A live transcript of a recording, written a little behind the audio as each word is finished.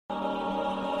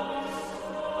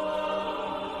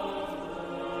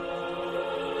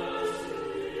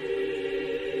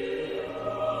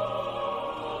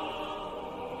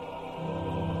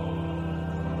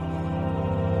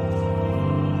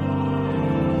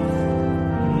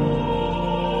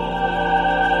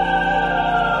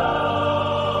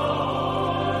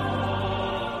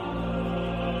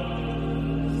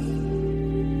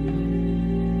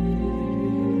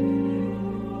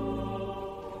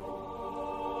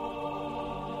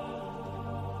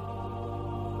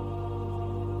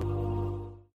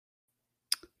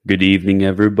Good evening,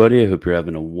 everybody. I hope you're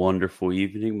having a wonderful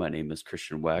evening. My name is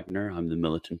Christian Wagner. I'm the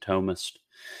Militant Thomist.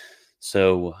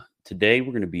 So today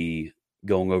we're going to be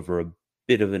going over a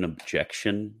bit of an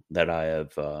objection that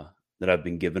I've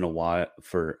been given a while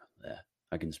for.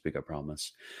 I can speak, I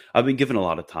promise. I've been given a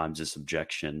lot of times this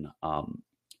objection.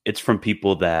 It's from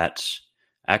people that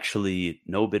actually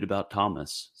know a bit about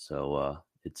Thomas. So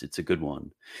it's a good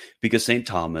one because St.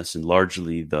 Thomas and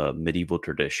largely the medieval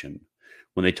tradition,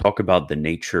 when they talk about the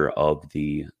nature of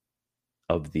the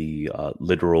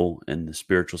literal and the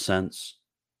spiritual sense,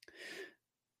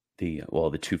 the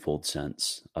twofold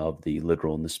sense of the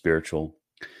literal and the spiritual,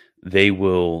 they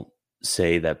will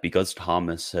say that because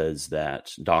Thomas says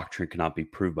that doctrine cannot be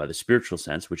proved by the spiritual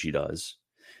sense, which he does,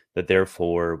 that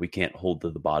therefore we can't hold to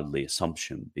the bodily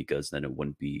assumption because then it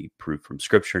wouldn't be proof from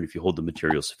Scripture. And if you hold the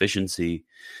material sufficiency,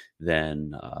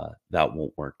 then that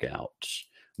won't work out.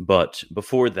 But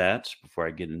before I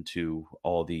get into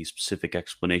all the specific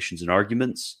explanations and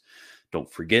arguments,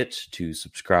 don't forget to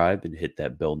subscribe and hit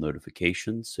that bell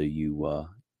notification so you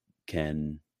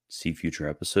can see future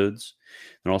episodes.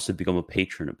 And also become a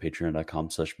patron at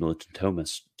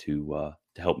patreon.com/militantthomist to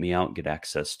help me out and get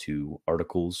access to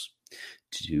articles,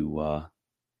 to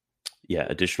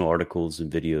additional articles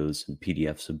and videos and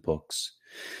PDFs and books.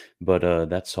 But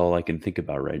that's all I can think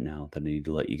about right now that I need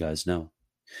to let you guys know.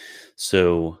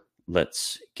 So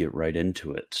let's get right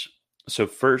into it. So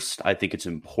first, I think it's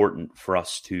important for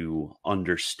us to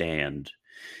understand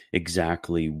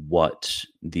exactly what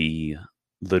the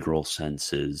literal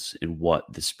sense is and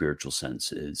what the spiritual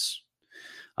sense is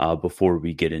before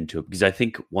we get into it. Because I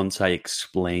think once I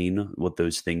explain what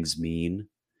those things mean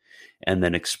and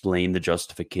then explain the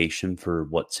justification for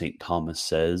what St. Thomas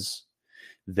says,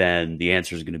 then the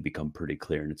answer is going to become pretty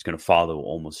clear and it's going to follow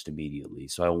almost immediately.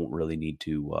 So I won't really need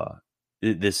to,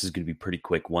 this is going to be pretty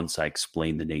quick once I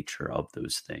explain the nature of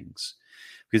those things,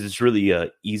 because it's really an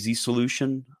easy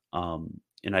solution. And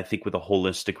I think with a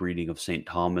holistic reading of St.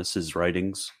 Thomas's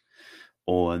writings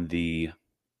on the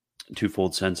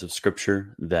twofold sense of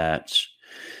Scripture, that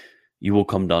you will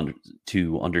come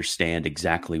to understand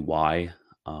exactly why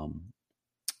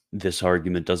this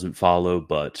argument doesn't follow,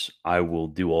 but I will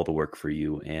do all the work for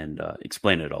you and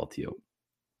explain it all to you.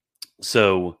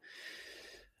 So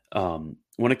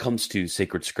when it comes to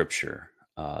sacred Scripture,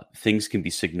 things can be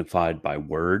signified by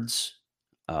words,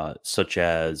 such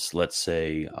as, let's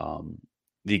say,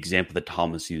 the example that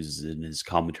Thomas uses in his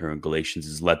commentary on Galatians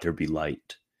is "let there be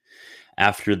light."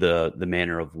 After the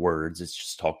manner of words, it's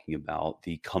just talking about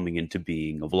the coming into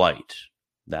being of light.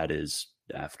 That is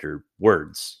after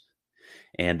words.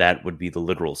 And that would be the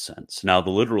literal sense. Now, the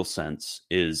literal sense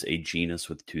is a genus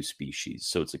with two species.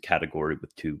 So it's a category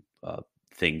with two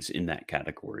things in that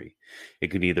category. It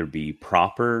can either be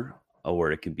proper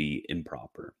or it can be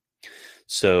improper.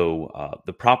 So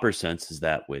the proper sense is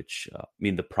that which,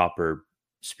 the proper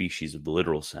species of the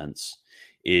literal sense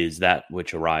is that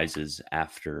which arises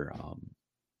after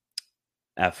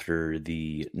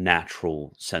the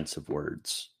natural sense of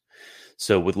words.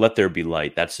 So with "let there be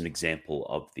light," that's an example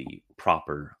of the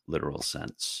proper literal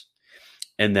sense.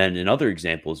 And then in other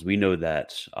examples, we know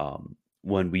that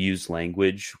when we use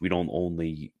language, we don't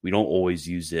always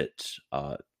use it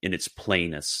in its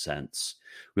plainest sense.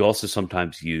 We also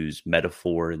sometimes use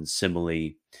metaphor and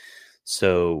simile.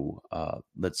 So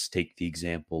let's take the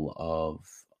example of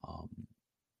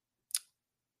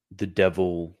the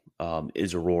devil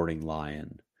is a roaring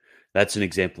lion. That's an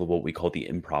example of what we call the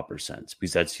improper sense,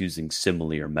 because that's using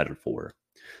simile or metaphor.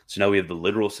 So now we have the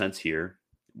literal sense here,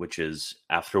 which is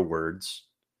after words.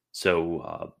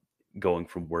 So going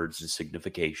from words to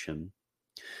signification.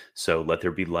 So "let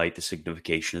there be light," the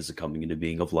signification is the coming into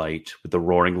being of light. With the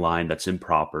roaring lion, that's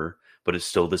improper, but it's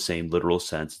still the same literal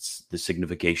sense. It's the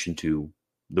signification to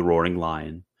the roaring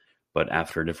lion, but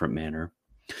after a different manner.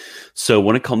 So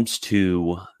when it comes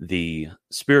to the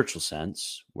spiritual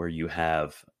sense, where you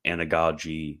have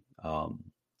anagogy,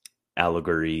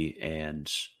 allegory,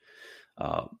 and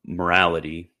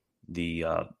morality, the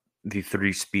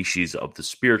three species of the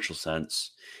spiritual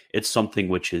sense, it's something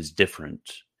which is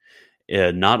different.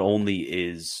 Not only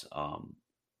is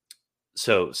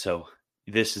so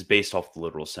this is based off the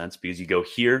literal sense, because you go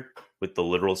here with the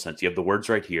literal sense. You have the words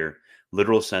right here.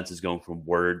 Literal sense is going from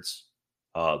words,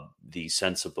 the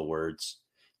sense of the words,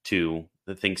 to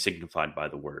the thing signified by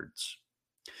the words.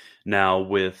 Now,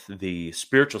 with the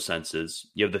spiritual senses,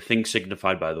 you have the thing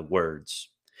signified by the words,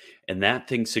 and that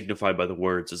thing signified by the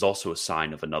words is also a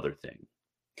sign of another thing.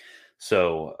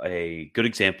 So a good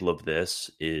example of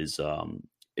this is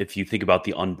if you think about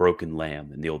the unbroken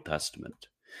lamb in the Old Testament.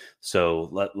 So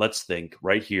let's think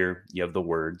right here, you have the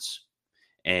words,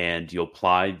 and you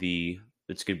apply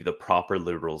it's going to be the proper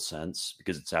literal sense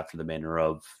because it's after the manner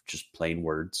of just plain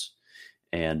words.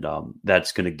 And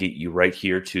that's going to get you right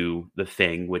here to the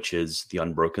thing, which is the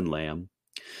unbroken lamb.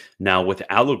 Now, with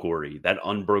allegory, that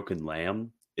unbroken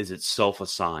lamb is itself a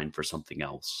sign for something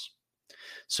else.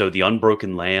 So the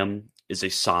unbroken lamb is a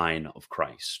sign of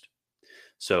Christ.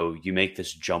 So you make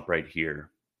this jump right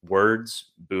here.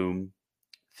 Words, boom.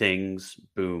 Things,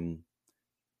 boom.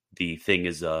 The thing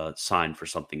is a sign for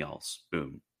something else,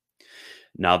 boom.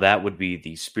 Now that would be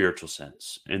the spiritual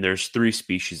sense, and there's three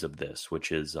species of this,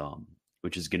 which is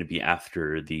going to be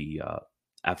after the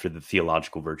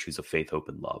theological virtues of faith, hope,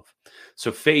 and love.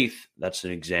 So faith, that's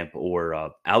an example,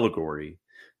 or allegory,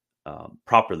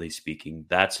 properly speaking,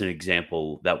 that's an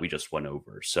example that we just went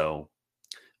over. So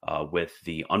with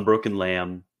the unbroken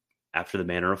lamb, after the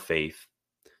manner of faith,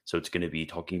 so it's going to be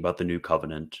talking about the new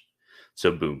covenant.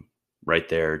 So boom, right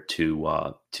there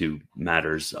to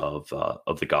matters of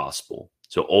the gospel.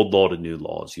 So old law to new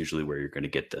law is usually where you're going to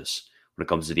get this when it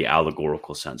comes to the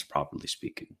allegorical sense, properly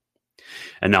speaking.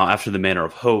 And now after the manner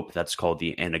of hope, that's called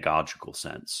the anagogical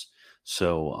sense.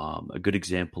 So a good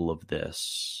example of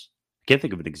this, I can't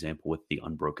think of an example with the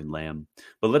unbroken lamb,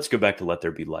 but let's go back to let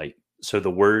there be light. So the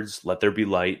words, let there be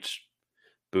light,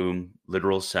 boom,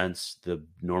 literal sense, the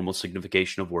normal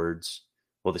signification of words.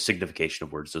 Well, the signification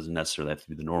of words doesn't necessarily have to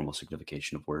be the normal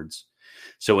signification of words.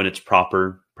 So in its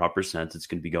proper sense, it's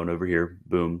going to be going over here,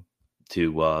 boom,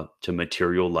 to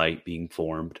material light being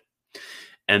formed.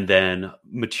 And then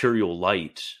material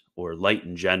light, or light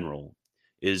in general,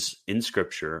 is in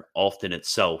Scripture often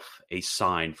itself a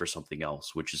sign for something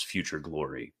else, which is future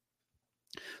glory.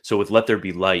 So with let there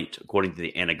be light, according to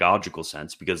the anagogical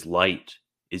sense, because light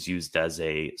is used as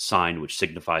a sign which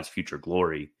signifies future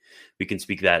glory, we can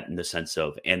speak that in the sense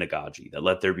of anagogy, that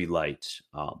let there be light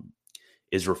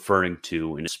is referring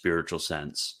to, in a spiritual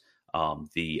sense,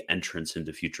 the entrance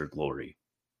into future glory.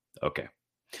 Okay.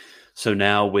 So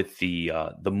now with the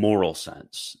moral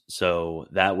sense, so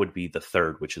that would be the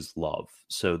third, which is love.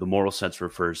 So the moral sense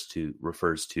refers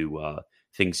to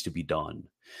things to be done.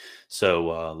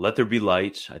 So let there be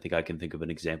light. I think I can think of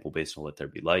an example based on let there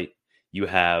be light. You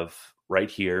have right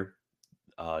here,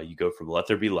 you go from let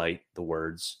there be light, the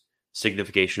words,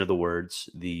 signification of the words,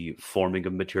 the forming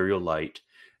of material light,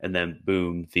 and then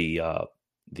boom, the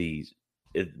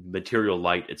material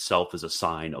light itself is a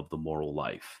sign of the moral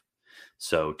life.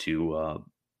 So to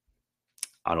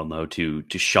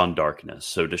shun darkness,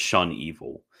 so to shun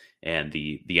evil, and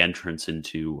the entrance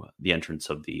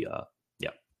of the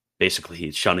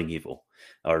basically shunning evil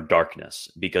or darkness,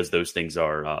 because those things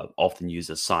are often used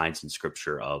as signs in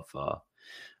Scripture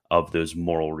of those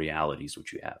moral realities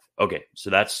which you have. Okay, so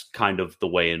that's kind of the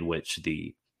way in which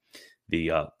the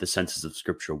senses of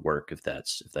Scripture work, if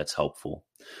that's helpful.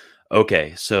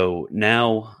 Okay, so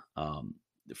now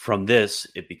from this,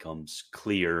 it becomes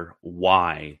clear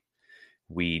why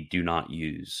we do not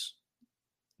use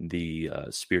the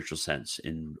spiritual sense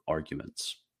in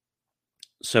arguments.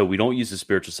 So we don't use the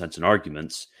spiritual sense in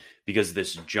arguments because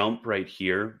this jump right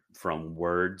here from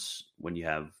words, when you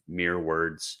have mere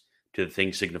words, to the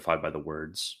thing signified by the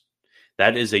words,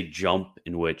 that is a jump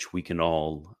in which we can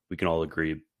all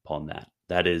agree upon that.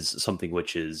 That is something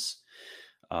which is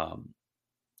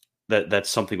that's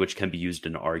something which can be used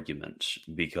in argument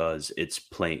because it's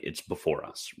plain, it's before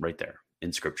us right there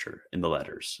in Scripture, in the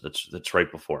letters. That's right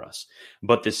before us.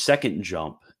 But the second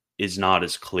jump is not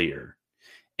as clear,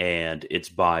 and it's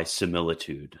by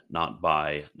similitude, not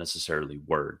by necessarily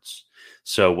words.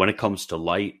 So when it comes to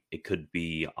light, it could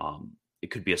be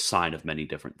a sign of many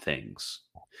different things.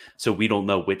 So we don't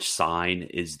know which sign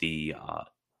is the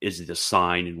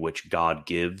sign in which God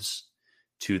gives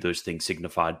to those things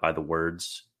signified by the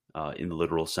words in the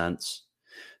literal sense.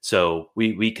 So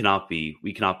we cannot be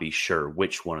sure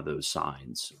which one of those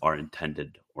signs are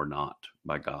intended or not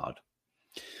by God.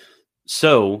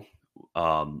 So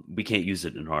we can't use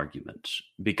it in an argument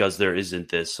because there isn't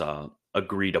this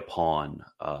agreed upon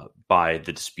by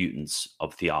the disputants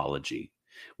of theology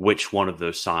which one of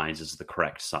those signs is the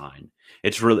correct sign.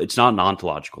 It's not an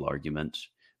ontological argument,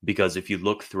 because if you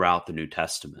look throughout the New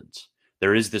Testament,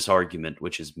 there is this argument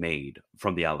which is made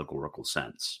from the allegorical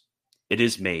sense. It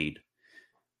is made,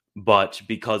 but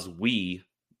because we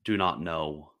do not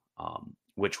know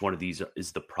which one of these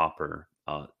is the proper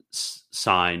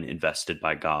sign invested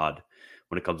by God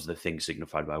when it comes to the things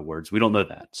signified by words, we don't know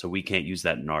that. So we can't use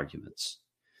that in arguments.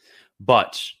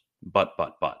 But,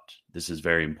 this is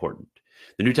very important.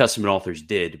 The New Testament authors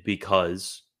did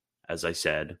because, as I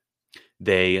said,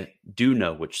 they do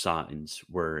know which signs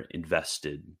were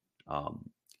invested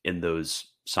in those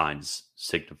signs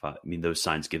signify. I mean, those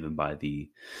signs given by the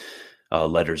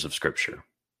letters of Scripture.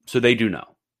 So they do know.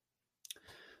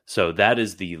 So that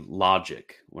is the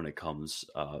logic when it comes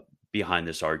behind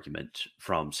this argument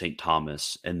from St.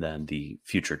 Thomas and then the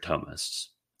future Thomists.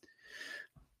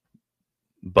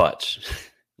 But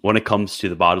when it comes to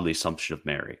the bodily assumption of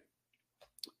Mary,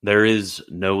 there is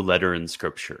no letter in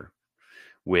Scripture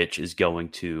which is going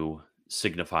to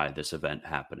signify this event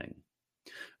happening.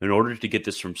 In order to get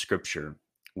this from Scripture,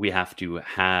 we have to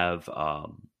have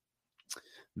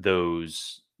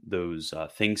those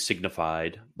things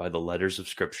signified by the letters of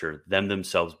Scripture, them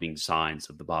themselves being signs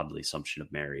of the bodily assumption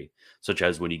of Mary, such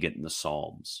as when you get in the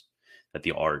Psalms, that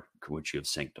the ark which you have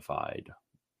sanctified,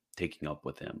 taking up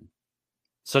with him,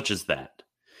 such as that.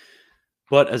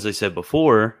 But as I said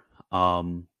before,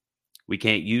 we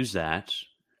can't use that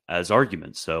as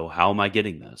arguments. So how am I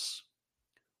getting this?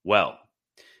 Well,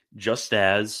 just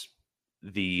as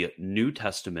the New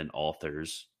Testament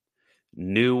authors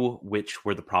knew which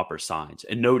were the proper signs.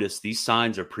 And notice these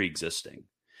signs are pre-existing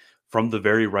from the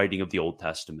very writing of the Old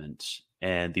Testament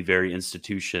and the very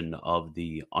institution of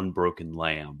the unbroken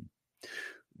lamb.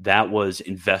 That was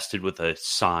invested with a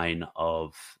sign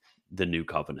of the new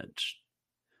covenant.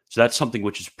 So that's something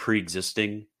which is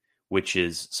pre-existing, which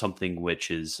is something which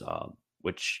is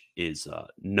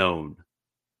known,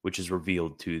 which is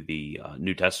revealed to the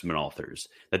New Testament authors,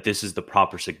 that this is the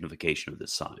proper signification of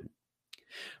this sign.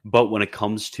 But when it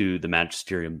comes to the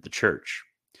magisterium of the church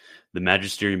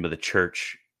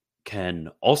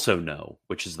can also know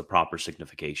which is the proper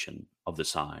signification of the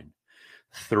sign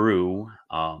through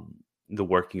the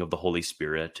working of the Holy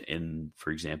Spirit in,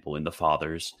 for example, in the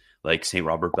fathers, like St.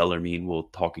 Robert Bellarmine will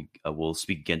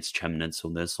speak against Chemnitz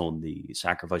on this, on the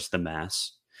sacrifice of the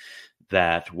Mass,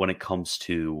 that when it comes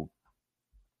to,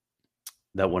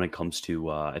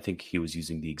 I think he was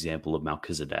using the example of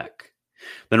Melchizedek.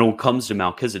 Then when it comes to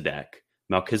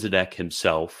Melchizedek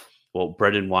himself, well,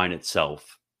 bread and wine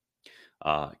itself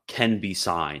can be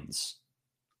signs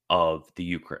of the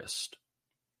Eucharist.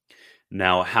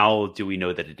 Now, how do we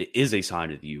know that it is a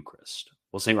sign of the Eucharist?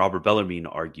 Well, St. Robert Bellarmine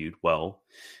argued, well,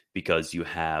 because you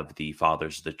have the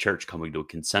fathers of the church coming to a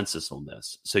consensus on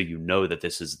this. So you know that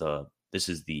this is the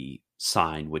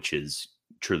sign which is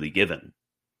truly given.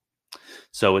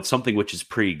 So it's something which is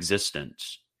pre-existent.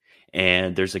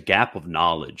 And there's a gap of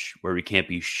knowledge where we can't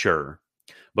be sure,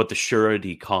 but the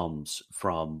surety comes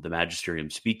from the magisterium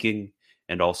speaking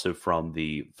and also from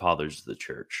the fathers of the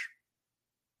church.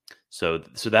 So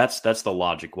that's the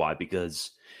logic why,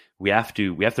 because we have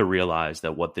to realize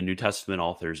that what the New Testament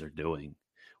authors are doing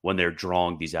when they're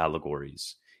drawing these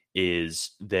allegories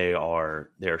is they're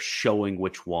showing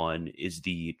which one is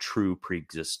the true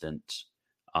pre-existent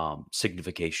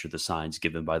signification of the signs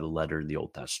given by the letter in the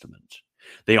Old Testament.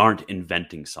 They aren't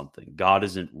inventing something. God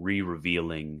isn't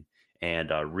re-revealing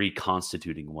and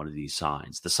reconstituting one of these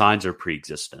signs. The signs are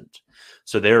pre-existent.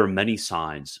 So there are many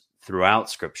signs throughout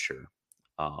Scripture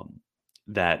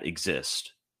that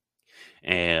exist.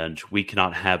 And we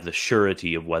cannot have the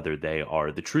surety of whether they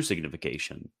are the true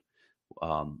signification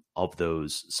of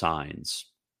those signs.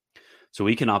 So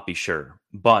we cannot be sure,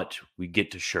 but we get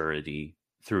to surety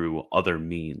through other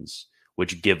means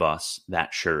which give us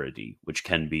that surety, which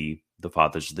can be the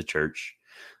fathers of the church,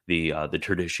 the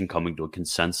tradition coming to a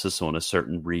consensus on a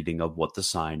certain reading of what the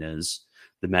sign is,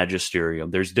 the magisterium.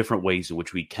 There's different ways in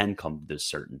which we can come to this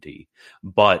certainty.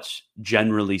 But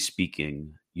generally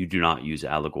speaking, you do not use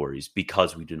allegories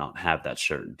because we do not have that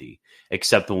certainty,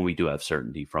 except when we do have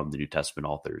certainty from the New Testament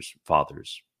authors,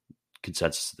 fathers,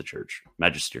 consensus of the church,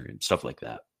 magisterium, stuff like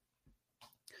that.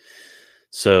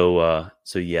 So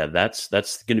yeah, that's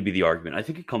going to be the argument. I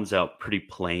think it comes out pretty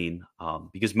plain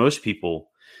because most people,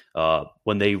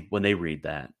 when they read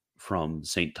that from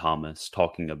St. Thomas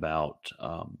talking about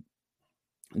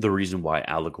the reason why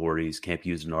allegories can't be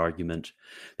used in an argument,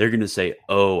 they're going to say,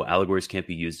 "Oh, allegories can't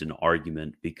be used in an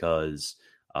argument because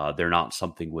they're not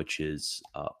something which is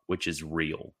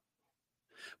real."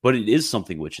 But it is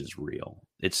something which is real.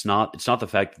 It's not the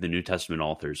fact that the New Testament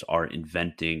authors are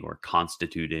inventing or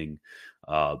constituting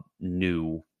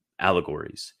new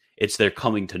allegories. It's they're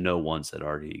coming to know ones that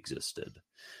already existed.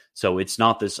 So it's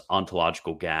not this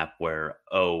ontological gap where,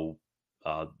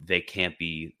 they can't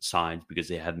be signs because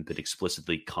they haven't been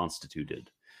explicitly constituted.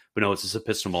 But no, it's this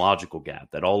epistemological gap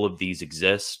that all of these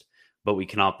exist, but we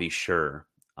cannot be sure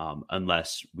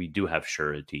unless we do have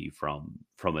surety from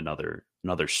another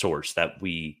source that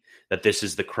this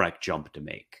is the correct jump to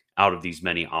make out of these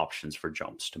many options for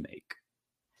jumps to make.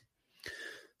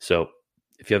 So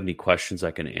if you have any questions, I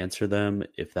can answer them.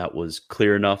 If that was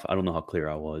clear enough, I don't know how clear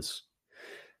I was.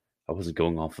 I wasn't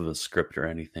going off of a script or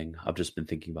anything. I've just been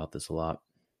thinking about this a lot.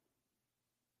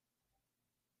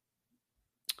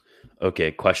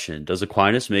 Okay, question. Does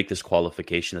Aquinas make this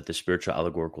qualification that the spiritual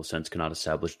allegorical sense cannot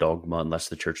establish dogma unless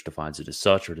the church defines it as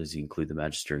such, or does he include the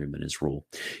magisterium in his rule?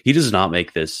 He does not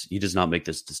make this. He does not make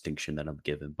this distinction that I'm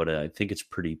given, but I think it's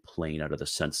pretty plain out of the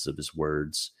sense of his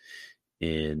words.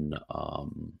 In let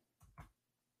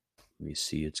me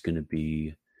see, it's going to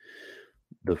be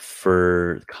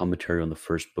the commentary on the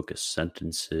first book of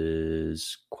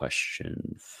sentences,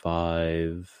 question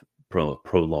 5,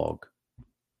 prologue.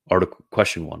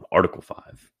 Question 1, Article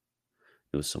 5.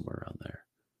 It was somewhere around there.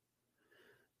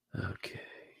 Okay.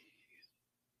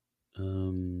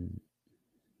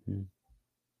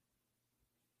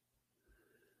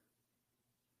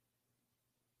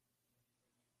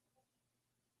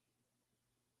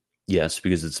 Yes,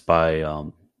 because it's by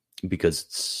because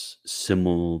it's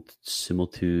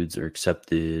similitudes are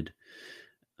accepted.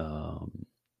 Yeah,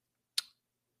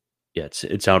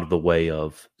 it's out of the way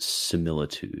of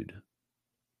similitude.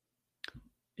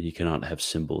 You cannot have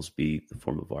symbols be the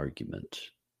form of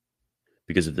argument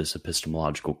because of this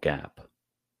epistemological gap.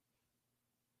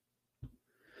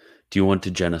 Do you want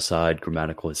to genocide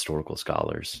grammatical historical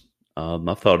scholars?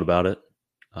 I've thought about it.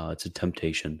 It's a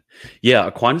temptation. Yeah,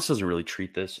 Aquinas doesn't really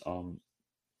treat this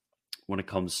when it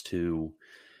comes to,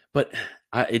 but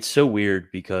it's so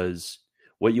weird because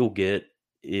what you'll get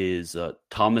is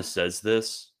Thomas says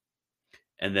this,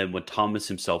 and then when Thomas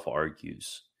himself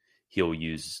argues, he'll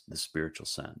use the spiritual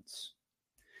sense.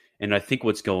 And I think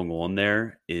what's going on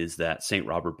there is that St.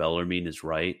 Robert Bellarmine is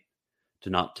right to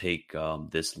not take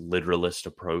this literalist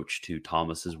approach to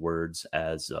Thomas's words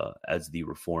as the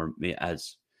Reform,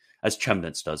 as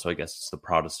Chemnitz does. So I guess it's the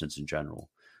Protestants in general.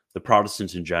 The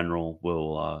Protestants in general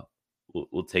will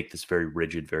take this very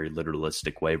rigid, very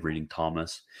literalistic way of reading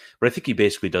Thomas. But I think he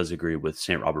basically does agree with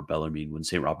St. Robert Bellarmine when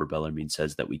St. Robert Bellarmine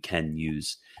says that we can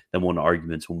use them on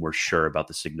arguments when we're sure about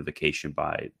the signification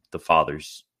by the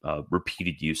Father's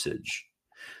repeated usage.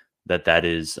 That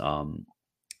is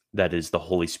the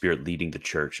Holy Spirit leading the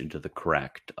church into the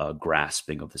correct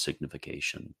grasping of the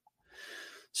signification.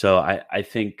 So I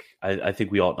think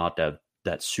we ought not to have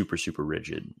that super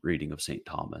rigid reading of St.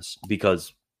 Thomas,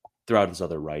 because throughout his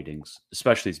other writings,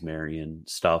 especially his Marian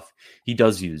stuff, he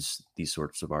does use these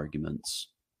sorts of arguments.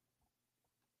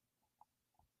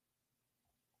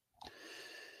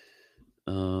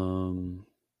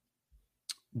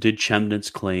 Did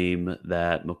Chemnitz claim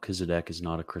that Melchizedek is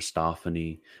not a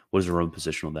Christophany? What is your own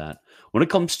position on that? When it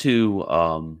comes to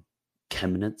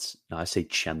Chemnitz, no, I say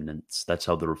Chemnitz. That's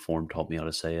how the Reformed taught me how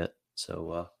to say it.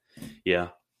 So, yeah,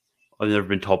 I've never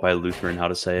been taught by a Lutheran how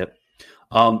to say it.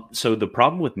 So the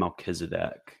problem with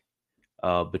Melchizedek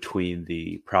between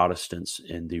the Protestants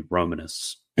and the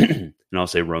Romanists, and I'll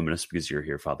say Romanists because you're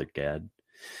here, Father Gad.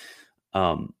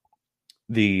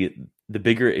 The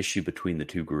bigger issue between the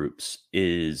two groups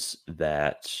is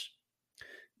that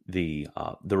the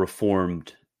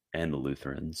Reformed and the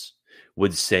Lutherans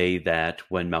would say that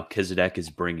when Melchizedek is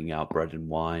bringing out bread and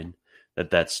wine,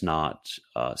 that's not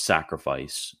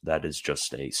sacrifice. That is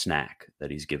just a snack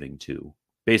that he's giving to.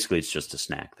 Basically, it's just a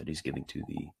snack that he's giving to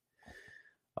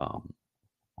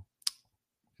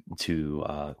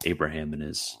Abraham and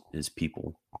his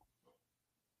people.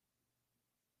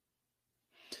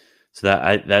 So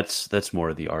that's more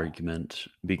of the argument,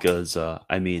 because I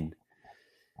don't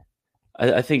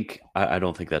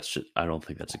think that's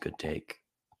a good take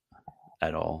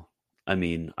at all. I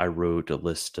mean, I wrote a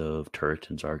list of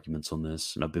Turretin's arguments on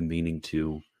this, and I've been meaning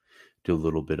to do a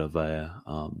little bit of a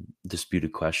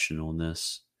disputed question on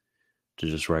this, to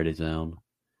just write it down.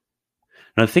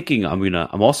 And I'm thinking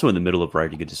I'm also in the middle of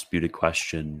writing a disputed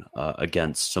question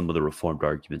against some of the Reformed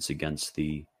arguments against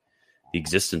the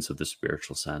existence of the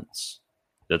spiritual sense.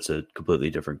 That's a completely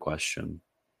different question,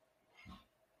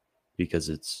 because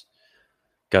it's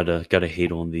gotta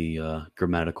hate on the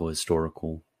grammatical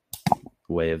historical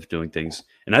way of doing things.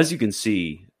 And as you can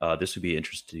see, this would be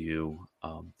interest to you,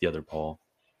 the other Paul.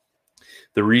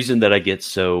 The reason that I get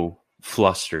so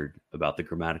flustered about the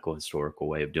grammatical historical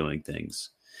way of doing things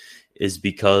is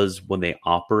because when they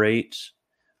operate,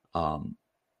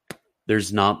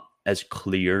 there's not as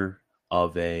clear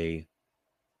of an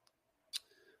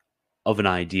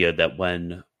idea that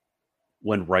when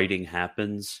writing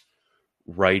happens,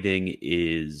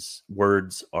 words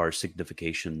are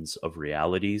significations of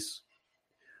realities,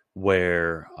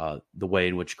 where the way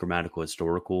in which grammatical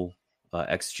historical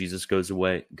exegesis goes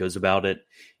about it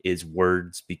is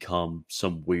words become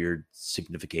some weird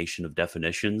signification of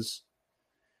definitions,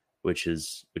 which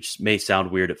may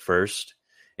sound weird at first,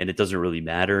 and it doesn't really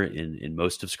matter in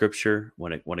most of Scripture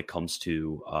when it comes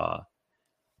to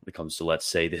let's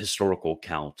say the historical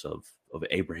account of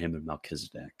Abraham and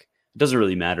Melchizedek. It doesn't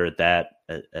really matter at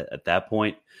that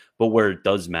point, but where it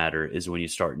does matter is when you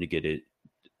start to get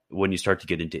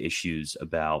into issues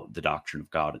about the doctrine of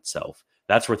God itself.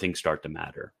 That's where things start to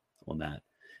matter on that.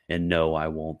 And no, I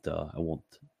won't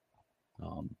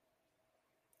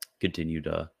continue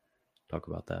to talk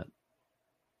about that.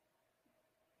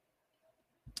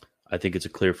 I think it's a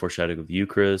clear foreshadowing of the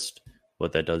Eucharist,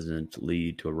 but that doesn't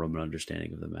lead to a Roman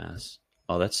understanding of the Mass.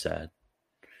 Oh, that's sad.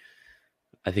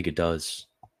 I think it does.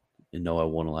 And no, I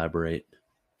won't elaborate.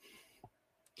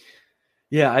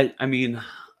 Yeah, I mean,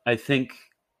 I think,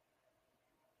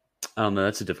 I don't know,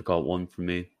 that's a difficult one for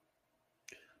me.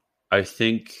 I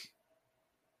think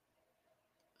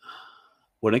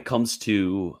when it comes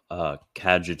to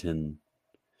Cajetan,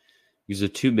 these are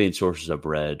two main sources I've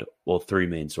read. Well, three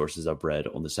main sources I've read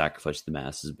on the sacrifice of the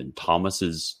Mass has been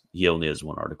Thomas's. He only has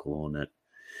one article on it.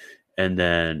 And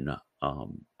then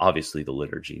obviously the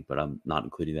liturgy, but I'm not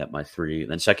including that in my three.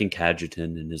 And then second,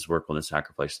 Cajetan and his work on the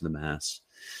sacrifice of the Mass.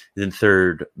 And then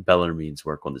third, Bellarmine's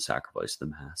work on the sacrifice of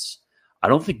the Mass. I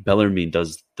don't think Bellarmine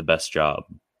does the best job,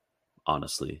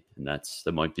 honestly. And that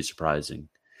might be surprising.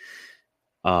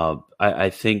 I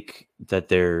think that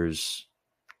there's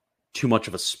too much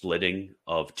of a splitting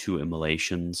of two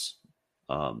immolations,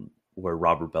 where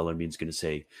Robert Bellarmine's going to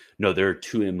say, no, there are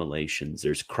two immolations.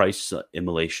 There's Christ's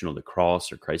immolation on the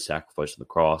cross, or Christ's sacrifice on the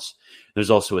cross. There's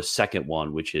also a second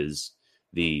one, which is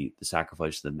the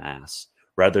sacrifice of the Mass,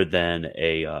 rather than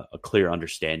a clear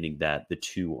understanding that the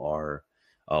two are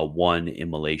one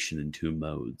immolation in two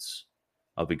modes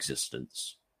of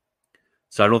existence.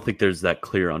 So I don't think there's that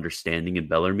clear understanding in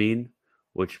Bellarmine,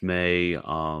 which may,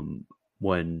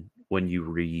 when you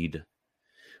read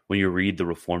the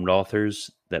Reformed authors,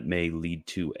 that may lead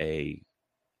to a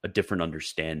different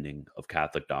understanding of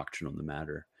Catholic doctrine on the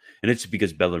matter. And it's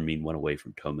because Bellarmine went away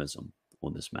from Thomism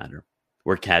on this matter,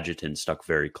 where Cajetan stuck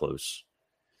very close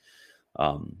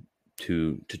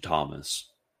to Thomas.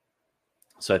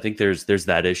 So I think there's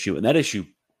that issue, and that issue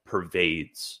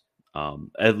pervades,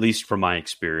 at least from my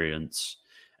experience,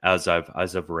 as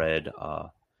I've read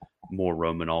more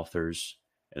Roman authors.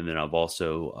 And then I've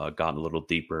also gotten a little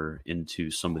deeper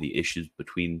into some of the issues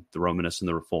between the Romanists and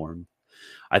the Reformed.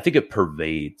 I think it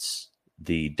pervades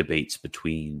the debates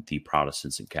between the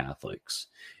Protestants and Catholics,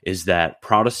 is that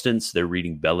Protestants, they're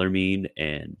reading Bellarmine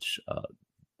and a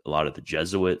lot of the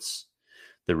Jesuits.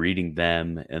 They're reading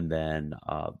them, and then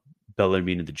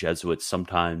Bellarmine and the Jesuits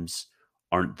sometimes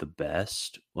aren't the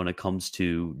best when it comes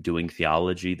to doing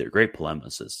theology. They're great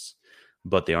polemicists,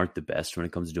 but they aren't the best when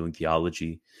it comes to doing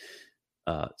theology.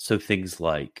 So things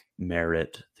like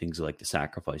merit, things like the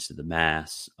sacrifice of the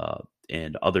Mass,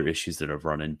 and other issues that I've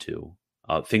run into,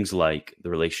 things like the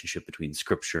relationship between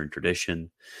Scripture and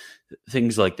tradition,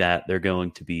 things like that, they're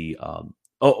going to be, and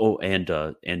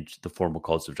the formal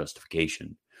cause of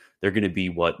justification. They're going to be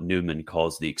what Newman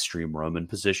calls the extreme Roman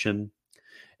position,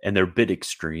 and they're a bit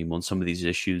extreme on some of these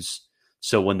issues.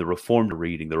 So when the Reformed are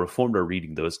reading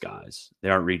those guys. They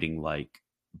aren't reading like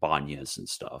Banyas and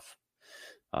stuff.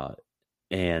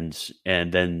 And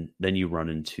then you run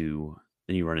into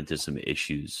some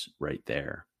issues right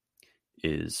there,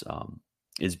 is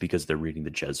because they're reading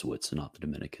the Jesuits and not the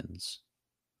Dominicans.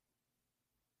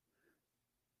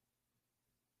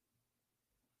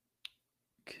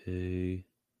 Okay.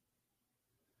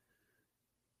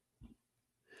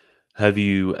 Have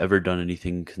you ever done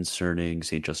anything concerning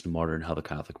St. Justin Martyr and how the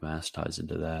Catholic Mass ties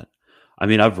into that? I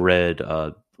mean, I've read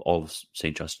all of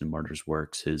St. Justin Martyr's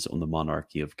works, his On the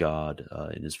Monarchy of God,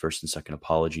 in his first and second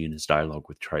apology, and his dialogue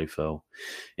with Trypho.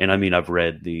 And I mean, I've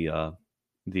read the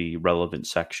relevant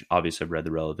section. Obviously, I've read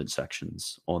the relevant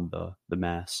sections on the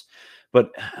Mass.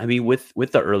 But I mean, with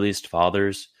the earliest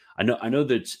fathers, I know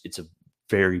that it's a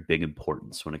very big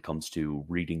importance when it comes to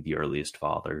reading the earliest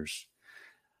fathers.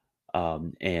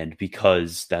 And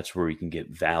because that's where we can get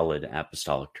valid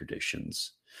apostolic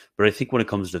traditions. But I think when it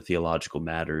comes to theological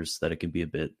matters, that it can be a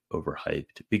bit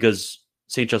overhyped, because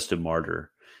St. Justin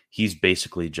Martyr, he's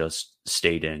basically just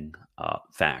stating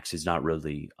facts. He's not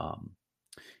really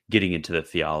getting into the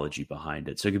theology behind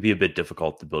it. So it can be a bit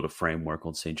difficult to build a framework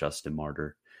on St. Justin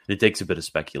Martyr. And it takes a bit of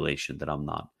speculation that I'm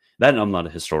not a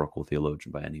historical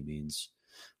theologian by any means.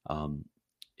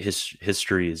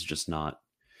 History is just not.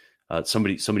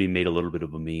 Somebody made a little bit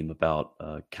of a meme about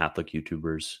Catholic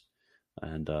YouTubers,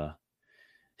 and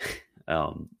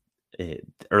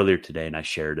earlier today, and I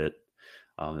shared it.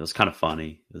 It was kind of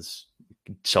funny. It was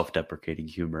self-deprecating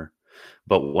humor,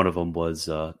 but one of them was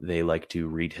they like to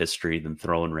read history, then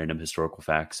throw in random historical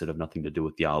facts that have nothing to do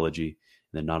with theology,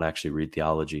 and then not actually read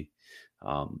theology.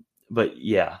 But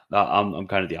yeah, I'm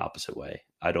kind of the opposite way.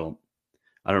 I don't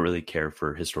really care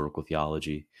for historical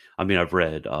theology. I mean, I've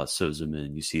read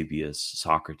Sozomen, Eusebius,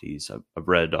 Socrates. I've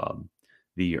read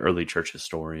the early church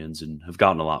historians and have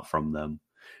gotten a lot from them.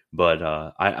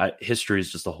 But history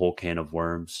is just a whole can of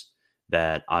worms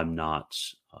that I'm not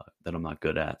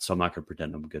good at. So I'm not going to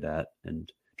pretend I'm good at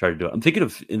and try to do it. I'm thinking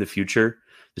of in the future.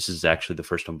 This is actually the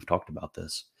first time we've talked about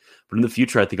this, but in the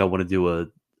future, I think I want to do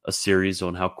a series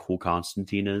on how cool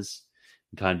Constantine is,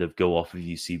 and kind of go off of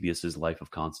Eusebius's Life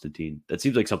of Constantine. That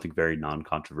seems like something very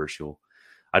non-controversial.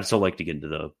 I just don't like to get into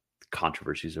the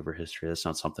controversies over history. That's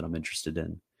not something I'm interested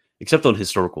in, except on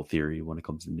historical theory when it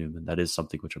comes to Newman. That is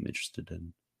something which I'm interested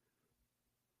in.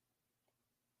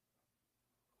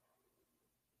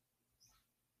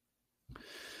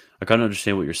 I kind of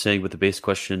understand what you're saying, but the base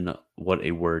question, what a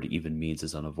word even means,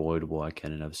 is unavoidable. I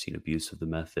can and have seen abuse of the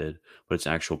method, but its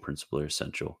actual principle are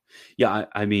essential. Yeah,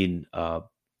 I mean,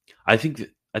 I think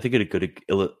a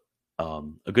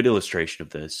good illustration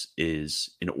of this is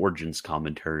in Origen's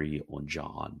commentary on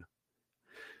John.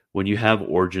 When you have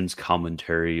Origen's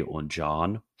commentary on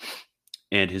John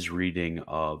and his reading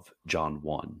of John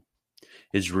 1,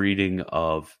 his reading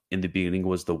of "In the beginning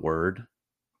was the Word"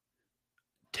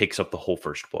 takes up the whole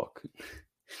first book.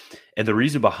 And the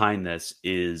reason behind this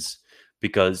is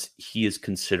because he is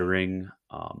considering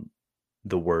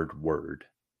the word.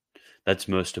 That's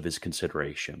most of his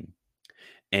consideration.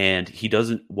 And he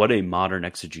doesn't, what a modern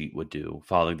exegete would do,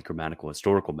 following the grammatical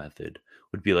historical method,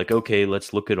 would be like, okay,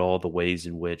 let's look at all the ways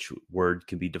in which word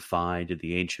can be defined in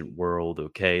the ancient world.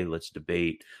 Okay, let's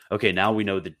debate. Okay, now we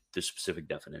know the specific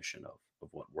definition of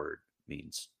what word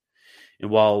means. And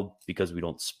while, because we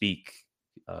don't speak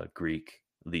Greek,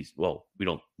 at least, well, we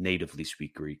don't natively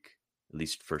speak Greek, at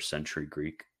least first century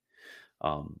Greek,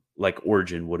 like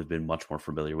Origen would have been much more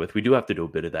familiar with. We do have to do a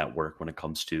bit of that work when it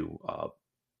comes to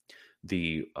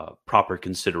the proper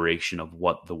consideration of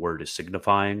what the word is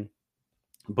signifying,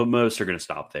 but most are going to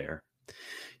stop there.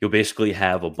 You'll basically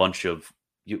have a bunch of,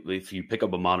 if you pick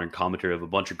up a modern commentary of a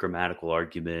bunch of grammatical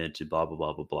argument and blah, blah,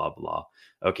 blah, blah, blah, blah.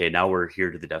 Okay, now we're here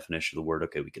to the definition of the word.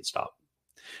 Okay, we can stop.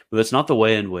 But that's not the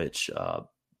way in which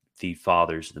the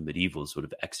fathers and the medievals would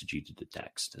have exegeted the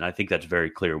text. And I think that's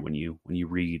very clear when you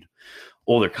read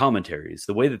older commentaries.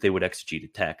 The way that they would exegete a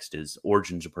text is,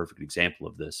 Origen's a perfect example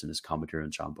of this in his commentary on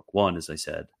John Book 1, as I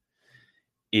said,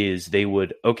 is they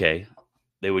would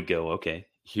go, okay,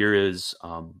 here is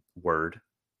word.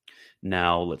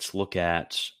 Now let's look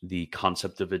at the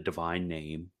concept of a divine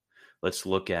name. Let's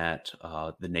look at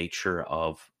the nature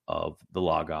of the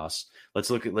Logos. Let's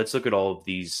look at all of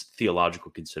these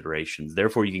theological considerations.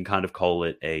 Therefore, you can kind of call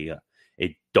it a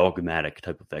dogmatic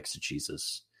type of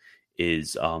exegesis,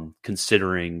 is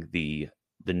considering the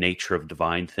nature of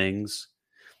divine things,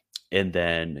 and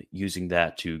then using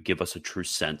that to give us a true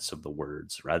sense of the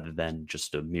words rather than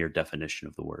just a mere definition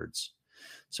of the words.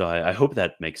 So I hope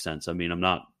that makes sense. I mean, I'm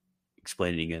not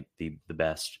explaining it the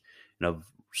best, and I've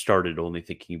started only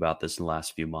thinking about this in the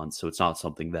last few months, so it's not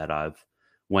something that I've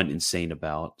went insane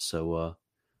about. So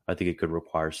I think it could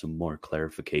require some more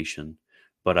clarification.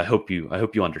 But I hope you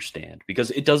understand,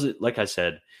 because it doesn't, like I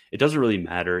said, it doesn't really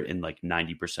matter in like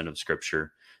 90% of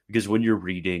scripture, because when you're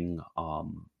reading,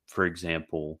 for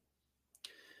example,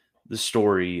 the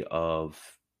story of,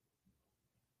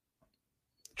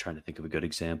 I'm trying to think of a good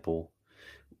example,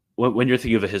 when you're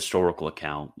thinking of a historical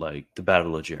account like the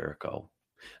Battle of Jericho,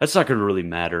 that's not going to really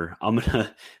matter.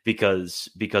 Because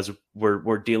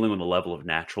we're dealing with a level of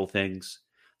natural things.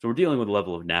 So we're dealing with a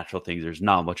level of natural things. There's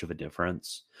not much of a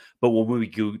difference. But when we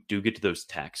do get to those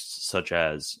texts, such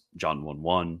as John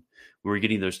 1:1, we're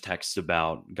getting those texts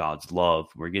about God's love.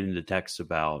 We're getting the texts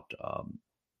about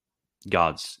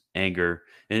God's anger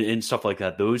and stuff like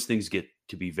that. Those things get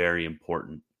to be very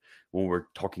important when we're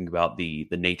talking about the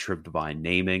nature of divine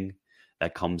naming.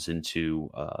 That comes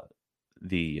into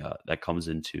the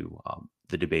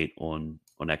debate on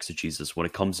exegesis. When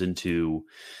it comes into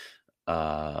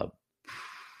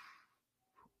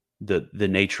the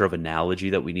nature of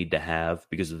analogy that we need to have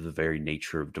because of the very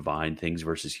nature of divine things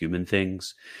versus human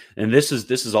things. And this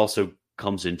is also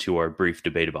comes into our brief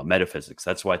debate about metaphysics.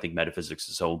 That's why I think metaphysics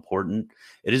is so important.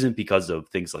 It isn't because of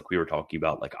things like we were talking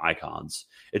about, like icons.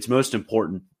 It's most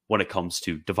important when it comes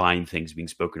to divine things being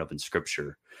spoken of in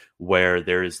scripture, where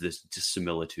there is this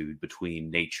dissimilitude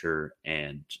between nature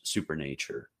and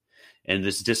supernature. And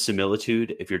this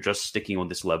dissimilitude, if you're just sticking on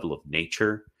this level of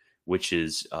nature, which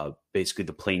is basically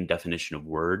the plain definition of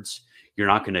words, you're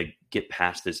not going to get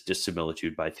past this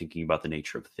dissimilitude by thinking about the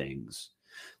nature of things.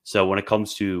 So when it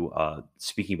comes to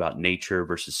speaking about nature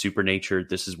versus supernature,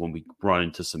 this is when we run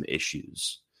into some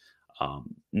issues.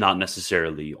 Not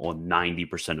necessarily on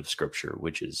 90% of scripture,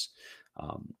 which is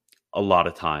a lot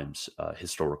of times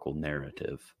historical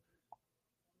narrative.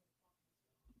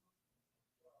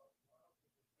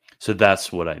 So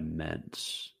that's what I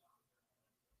meant.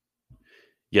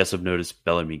 Yes, I've noticed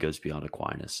Bellarmine goes beyond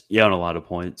Aquinas. Yeah, on a lot of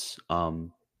points. I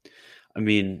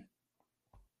mean,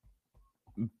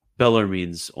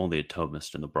 Bellarmine's only a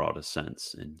Thomist in the broadest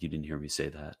sense, and you didn't hear me say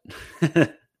that.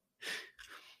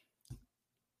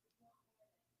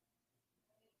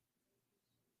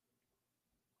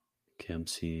 Okay, I'm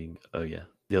seeing. Oh, yeah.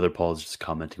 The other Paul is just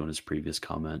commenting on his previous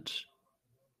comment.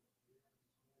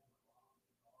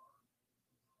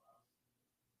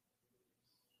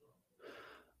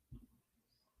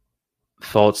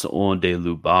 Thoughts on de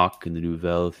Lubac and the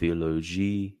Nouvelle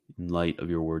Theologie in light of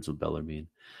your words with Bellarmine.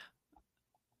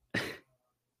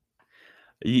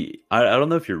 I don't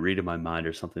know if you're reading my mind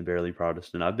or something, Barely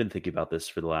Protestant. I've been thinking about this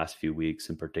for the last few weeks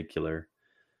in particular.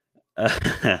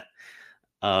 I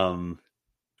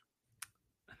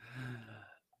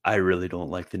really don't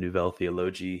like the Nouvelle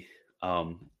Theologie.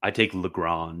 I take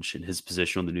Lagrange, and his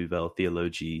position on the Nouvelle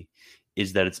Theologie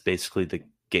is that it's basically the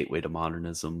gateway to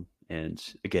modernism. And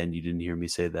again, you didn't hear me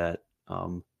say that.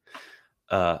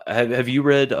 Have you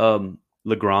read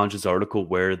Lagrange's article,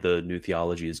 Where the New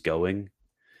Theology is Going?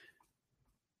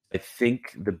 I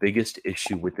think the biggest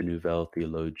issue with the Nouvelle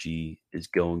Theologie is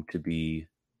going to be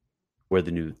where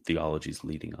the new theology is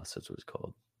leading us. That's what it's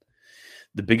called.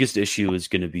 The biggest issue is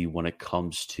going to be when it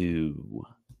comes to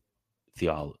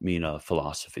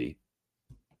philosophy.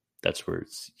 That's where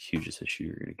it's the hugest issue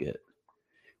you're going to get.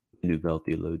 Nouvelle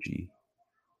Theologie.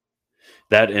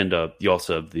 That, and you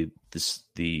also have the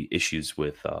issues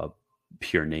with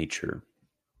pure nature.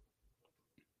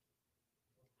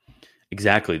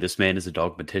 Exactly. This man is a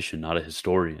dogmatician, not a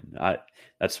historian.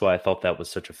 That's why I thought that was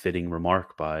such a fitting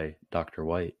remark by Dr.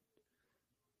 White.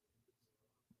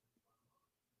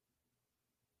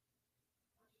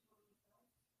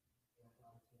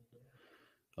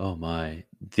 Oh my!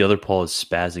 The other Paul is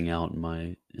spazzing out in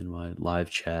my live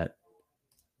chat.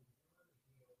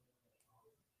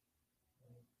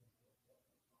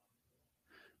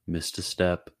 Missed a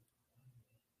step.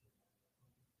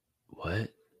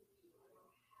 What?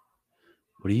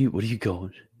 What are you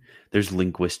going? There's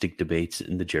linguistic debates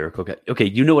in the Jericho guy. Okay,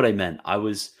 you know what I meant.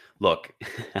 Look,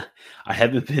 I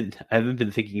haven't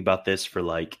been thinking about this for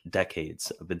like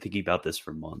decades. I've been thinking about this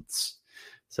for months.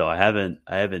 So I haven't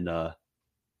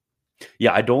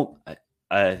yeah, I don't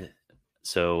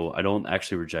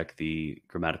actually reject the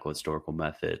grammatical historical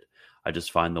method. I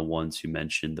just find the ones who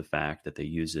mention the fact that they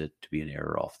use it to be an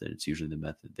error often. It's usually the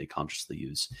method they consciously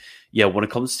use. Yeah, when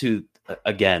it comes to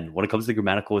the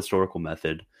grammatical historical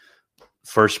method,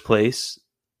 first place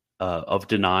of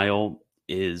denial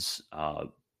is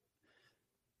the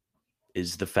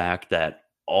fact that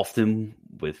often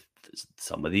with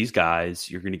some of these guys,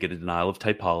 you're going to get a denial of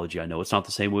typology. I know it's not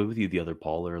the same way with you, the other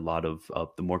Paul, or a lot of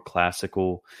the more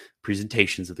classical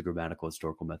presentations of the grammatical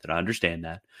historical method. I understand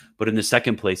that. But in the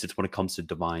second place, it's when it comes to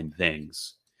divine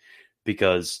things.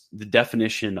 Because the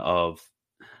definition of,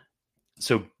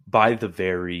 so by the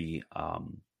very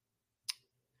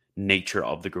nature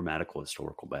of the grammatical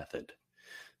historical method,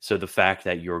 so the fact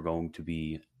that you're going to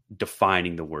be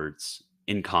defining the words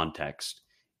in context,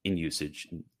 in usage,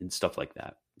 and stuff like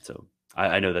that. So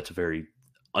I know that's a very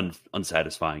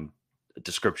unsatisfying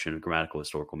description of grammatical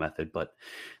historical method, but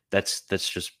that's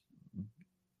just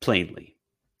plainly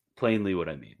what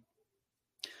I mean.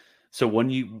 So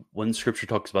when scripture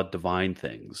talks about divine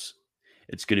things,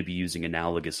 it's going to be using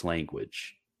analogous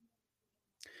language,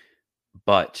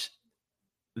 but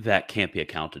that can't be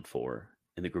accounted for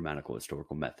in the grammatical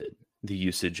historical method. The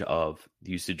usage of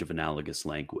analogous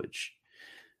language.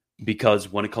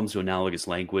 Because when it comes to analogous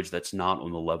language, that's not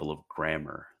on the level of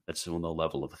grammar. That's on the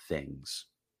level of things,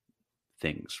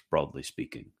 broadly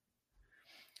speaking.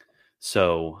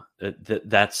 So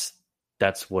that's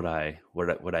what I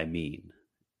mean.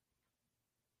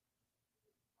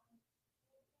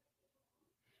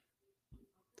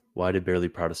 Why did Barely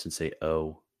Protestant say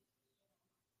 "oh"?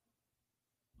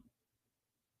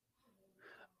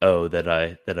 Oh, that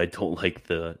I don't like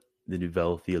the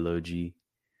Nouvelle Theologie.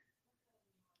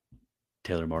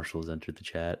 Taylor Marshall has entered the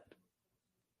chat.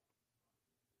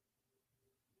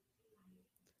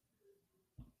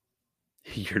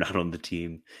 You're not on the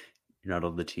team. You're not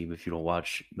on the team if you don't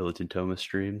watch Militant Thomas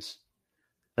streams.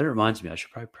 That reminds me, I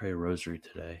should probably pray a rosary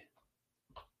today.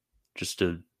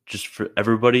 Just for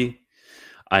everybody,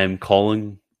 I am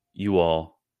calling you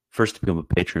all first to become a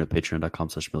patron at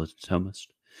patreon.com/militantthomist,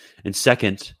 and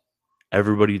second,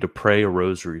 everybody to pray a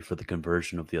rosary for the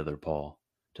conversion of the other Paul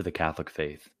to the Catholic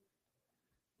faith.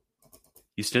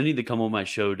 You still need to come on my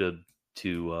show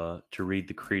to read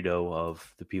the credo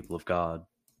of the people of God,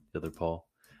 the other Paul.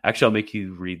 Actually, I'll make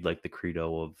you read like the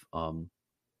credo of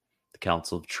the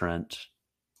Council of Trent.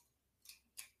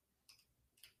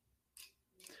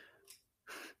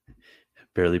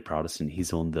 Barely Protestant.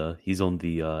 He's on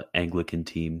the Anglican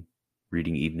team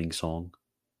reading Evening Song.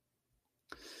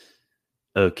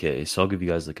 Okay, so I'll give you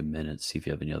guys like a minute, see if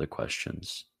you have any other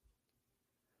questions.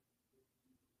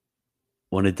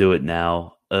 Want to do it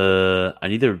now? I'm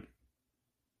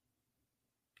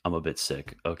a bit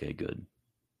sick. Okay, good.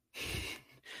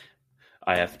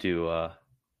 I have to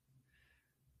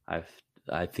I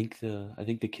think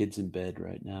the kid's in bed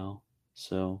right now.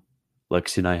 So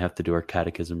Lexi and I have to do our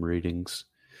catechism readings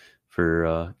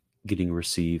for getting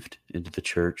received into the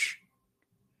church.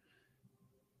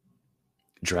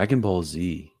 Dragon Ball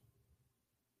Z.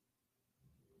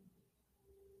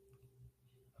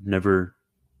 I've never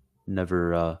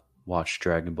watched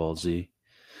Dragon Ball Z,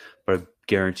 but I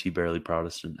guarantee Barely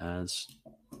Protestant has.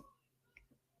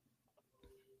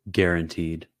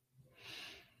 Guaranteed.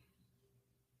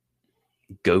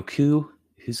 Goku?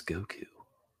 Who's Goku?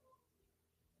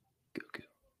 Goku.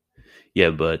 Yeah,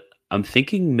 but I'm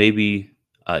thinking maybe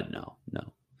no.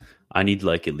 I need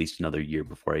like at least another year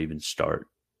before I even start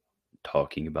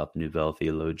talking about the Nouvelle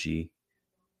Theologie.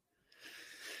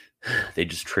 They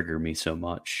just trigger me so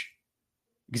much.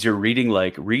 Because you're reading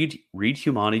like read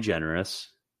Humani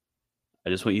Generis. I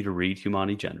just want you to read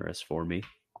Humani Generis for me.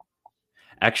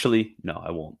 Actually, no,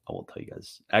 I won't tell you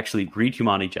guys. Actually, read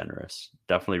Humani Generis.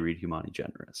 Definitely read Humani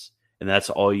Generis. And that's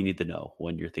all you need to know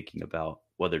when you're thinking about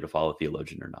whether to follow a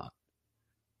theologian or not.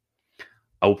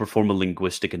 I will perform a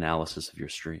linguistic analysis of your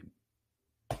stream.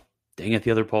 Dang it,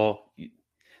 the other Paul.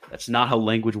 That's not how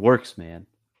language works, man.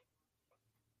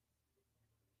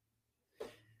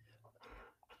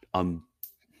 I'm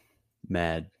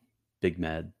mad. Big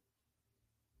mad.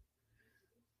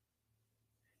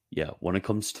 Yeah, when it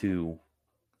comes to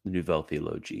the Nouvelle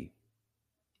Theologie,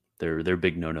 they're a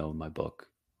big no-no in my book.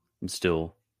 I'm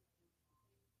still...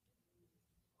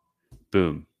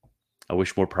 Boom. I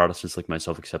wish more Protestants like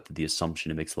myself accepted the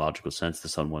assumption it makes logical sense the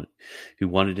son who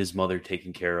wanted his mother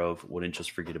taken care of wouldn't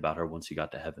just forget about her once he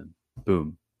got to heaven.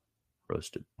 Boom.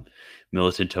 Roasted.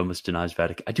 Militant Thomist denies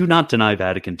Vatican. I do not deny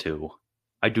Vatican II.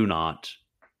 I do not.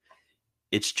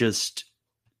 It's just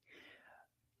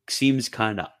seems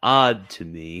kind of odd to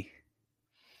me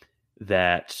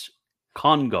that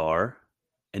Congar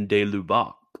and de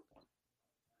Lubac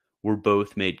were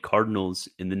both made cardinals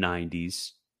in the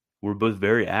 90s, were both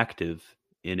very active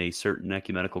in a certain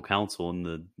ecumenical council in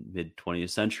the mid 20th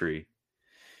century.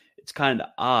 It's kind of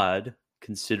odd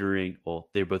considering, well,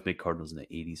 they were both made cardinals in the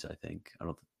 80s, I think.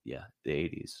 The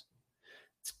 80s.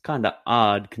 It's kind of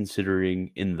odd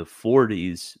considering in the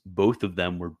 40s, both of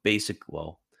them were de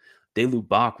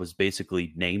Lubac was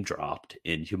basically name dropped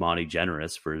in Humani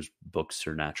Generis for his book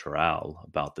Surnaturale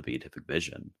about the beatific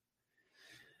vision.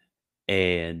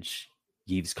 And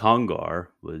Yves Congar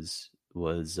was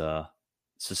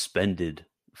suspended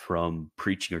from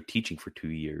preaching or teaching for 2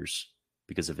 years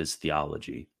because of his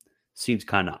theology. Seems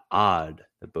kind of odd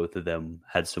that both of them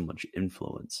had so much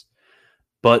influence.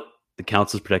 But the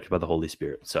council is protected by the Holy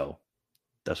Spirit. So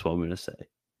that's what I'm going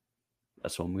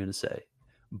to say.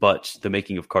 But the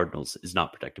making of cardinals is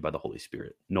not protected by the Holy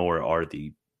Spirit, nor are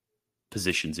the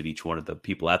positions of each one of the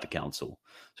people at the council.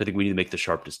 So I think we need to make the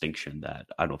sharp distinction that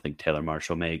I don't think Taylor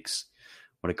Marshall makes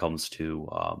when it comes to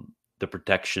the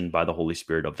protection by the Holy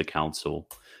Spirit of the council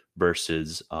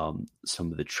versus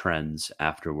some of the trends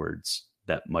afterwards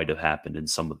that might have happened in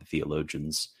some of the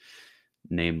theologians,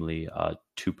 namely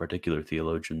two particular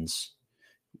theologians,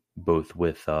 both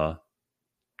with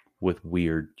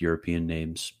weird European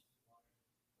names.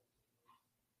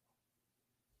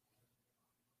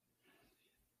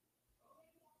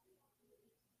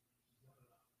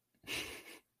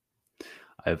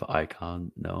 I have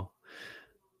icon. No.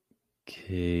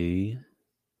 Okay.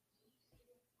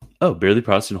 Oh, Barely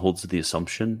Protestant holds to the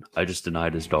assumption. I just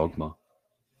denied his dogma.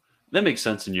 That makes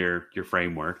sense in your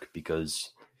framework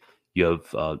because you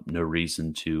have no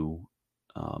reason to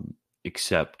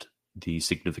accept the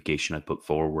signification I put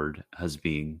forward as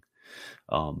being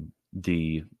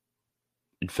the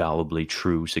infallibly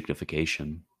true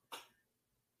signification.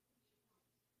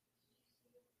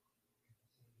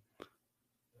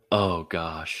 Oh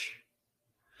gosh.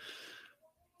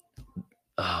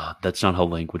 That's not how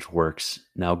language works.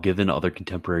 Now, given other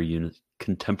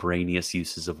contemporaneous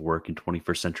uses of work in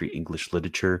 21st century English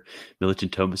literature,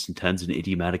 Militant Thomas intends an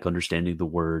idiomatic understanding of the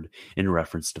word in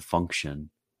reference to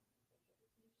function.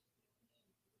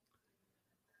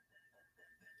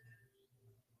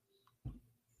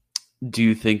 Do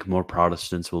you think more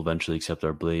Protestants will eventually accept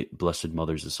our Blessed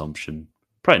Mother's Assumption?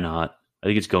 Probably not. I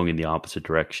think it's going in the opposite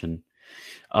direction.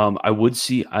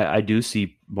 I do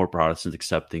see more Protestants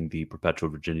accepting the perpetual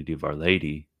virginity of Our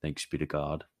Lady, thanks be to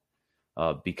God,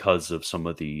 because of some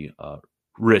of the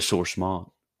ressourcement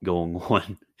going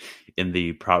on in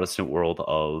the Protestant world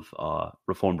of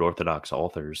Reformed Orthodox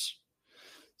authors.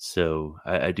 So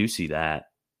I do see that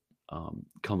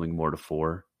coming more to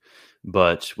fore.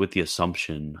 But with the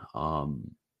Assumption, I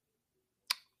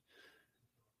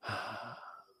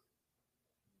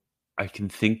can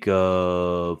think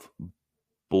of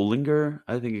Bullinger,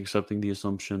 I think, accepting the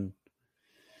Assumption.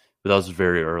 But that was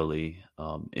very early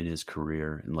in his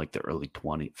career, in like the early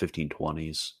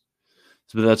 1520s.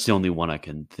 So, but that's the only one I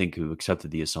can think who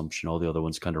accepted the Assumption. All the other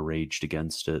ones kind of raged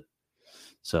against it.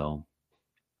 So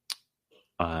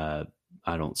I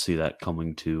don't see that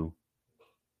coming to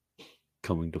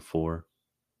fore.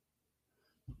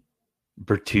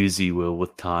 Bertuzzi will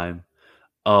with time.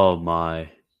 Oh my,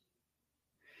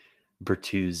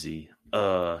 Bertuzzi.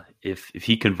 If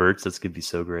he converts, that's gonna be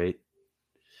so great.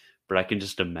 But I can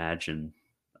just imagine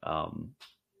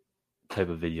type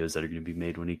of videos that are going to be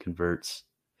made when he converts.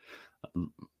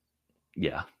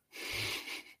 Yeah.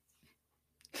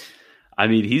 I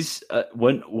mean, he's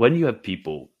when you have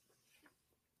people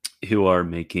who are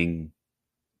making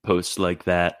posts like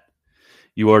that,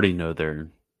 you already know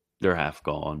they're half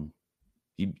gone.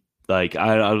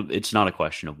 It's not a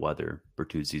question of whether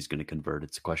Bertuzzi's going to convert;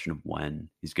 it's a question of when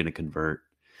he's going to convert.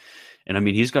 And I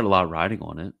mean, he's got a lot riding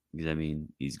on it. I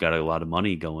mean, he's got a lot of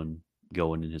money going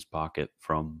in his pocket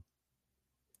from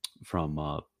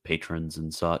patrons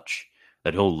and such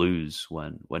that he'll lose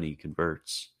when he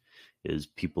converts. Is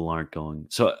people aren't going.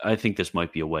 So I think this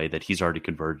might be a way that he's already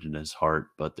converted in his heart,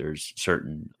 but there's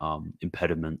certain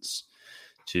impediments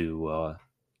to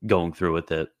going through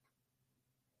with it.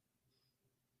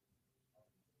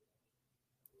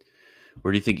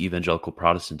 Where do you think evangelical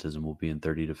Protestantism will be in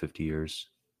 30 to 50 years?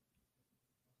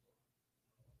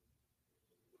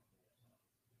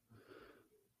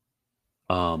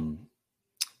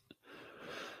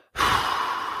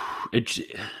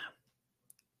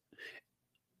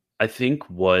 I think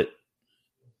what,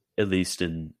 at least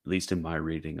in my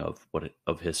reading of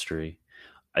history,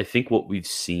 I think what we've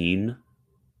seen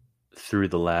through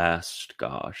the last 3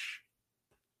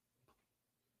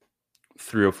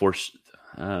 or 4,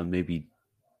 maybe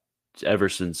ever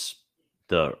since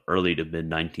the early to mid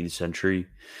 19th century,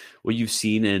 what you've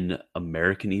seen in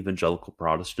American evangelical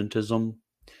Protestantism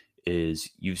is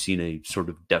you've seen a sort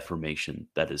of deformation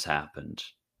that has happened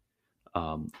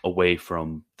away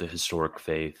from the historic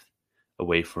faith,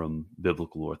 away from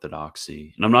biblical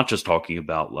orthodoxy. And I'm not just talking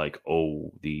about like,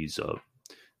 these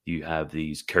you have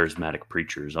these charismatic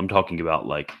preachers. I'm talking about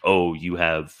like, you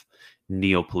have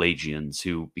Neo-Pelagians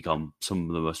who become some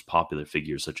of the most popular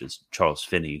figures, such as Charles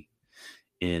Finney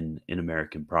in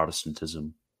American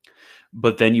Protestantism.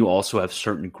 But then you also have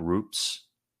certain groups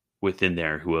within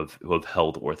there who have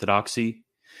held orthodoxy.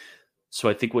 So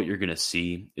I think what you're going to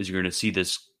see is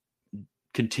this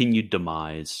continued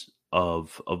demise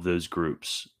of those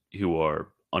groups who are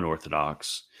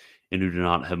unorthodox and who do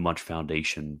not have much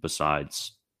foundation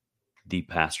besides the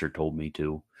pastor told me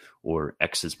to, or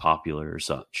X is popular or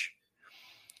such.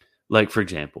 Like, for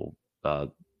example,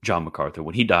 John MacArthur,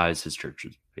 when he dies, his church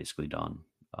is basically done,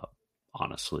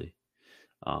 honestly,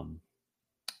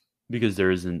 because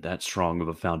there isn't that strong of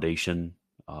a foundation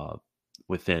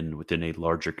within a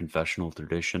larger confessional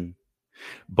tradition.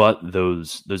 But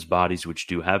those bodies which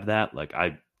do have that, like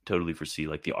I totally foresee,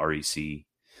 like the REC,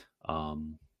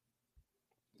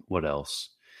 what else?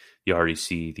 The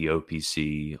REC, the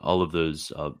OPC, all of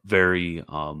those very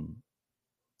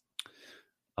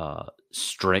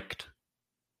strict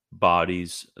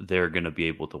bodies, they're going to be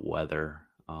able to weather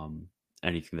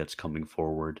anything that's coming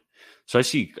forward. So I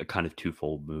see a kind of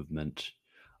twofold movement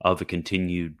of a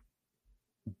continued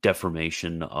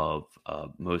deformation of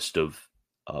most of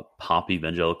pop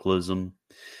evangelicalism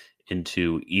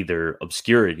into either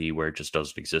obscurity where it just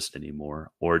doesn't exist anymore,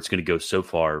 or it's going to go so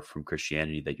far from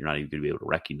Christianity that you're not even going to be able to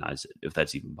recognize it, if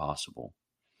that's even possible.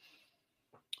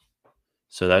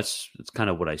 So that's kind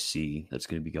of what I see that's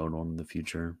going to be going on in the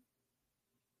future.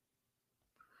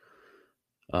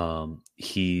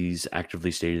 He's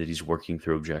actively stated that he's working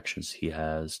through objections. He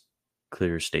has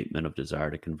clear statement of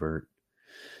desire to convert.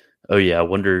 Oh yeah, I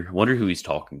wonder who he's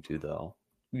talking to though,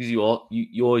 because you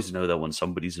always know that when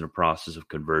somebody's in a process of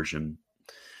conversion,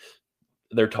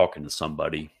 they're talking to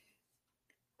somebody.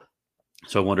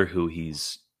 So I wonder who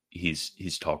he's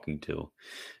talking to,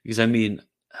 because I mean,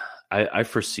 I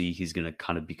foresee he's going to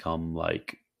kind of become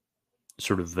like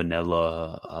sort of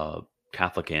vanilla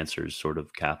Catholic answers, sort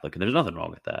of Catholic, and there's nothing wrong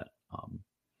with that.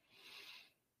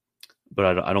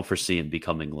 But I don't foresee him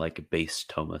becoming like a base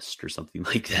Thomist or something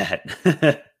like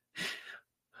that.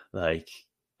 Like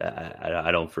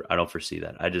I don't foresee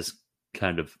that. I just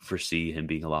kind of foresee him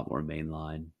being a lot more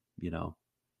mainline, you know.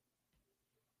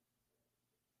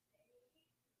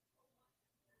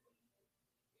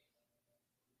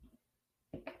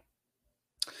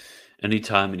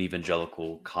 Anytime an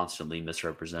evangelical constantly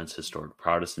misrepresents historic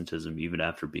Protestantism, even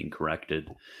after being corrected,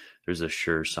 there's a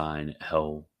sure sign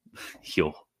he'll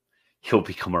he'll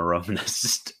become a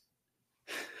Romanist.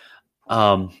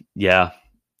 Yeah,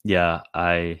 yeah.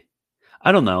 I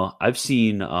don't know. I've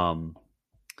seen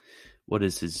what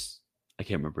is his? I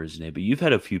can't remember his name, but you've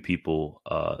had a few people,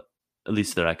 at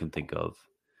least that I can think of.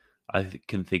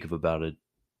 Can think of about a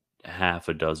half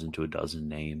a dozen to a dozen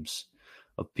names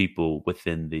of people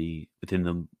within the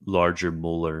larger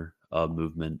Muller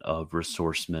movement of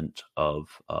ressourcement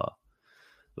of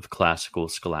classical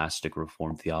scholastic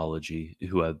reform theology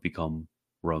who have become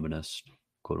Romanist,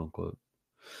 quote unquote.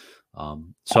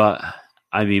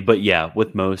 I mean, but yeah,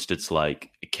 with most, it's like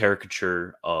a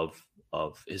caricature of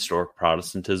historic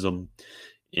Protestantism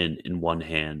in one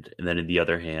hand, and then in the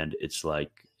other hand, it's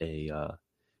like a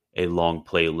long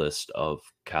playlist of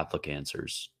Catholic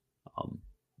answers. Um,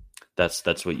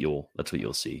 that's what you'll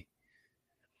see.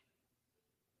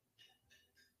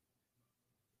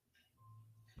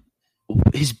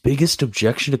 His biggest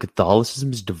objection to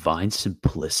Catholicism is divine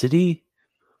simplicity,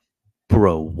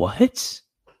 bro. What?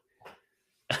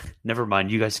 Never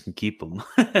mind. You guys can keep them.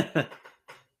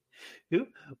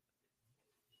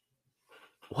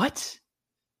 What,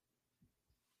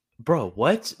 bro?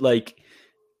 What? Like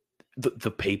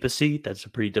the papacy? That's a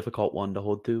pretty difficult one to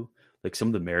hold to. Like some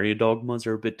of the Marian dogmas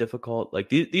are a bit difficult. Like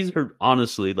these are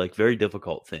honestly like very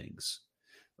difficult things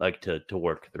like to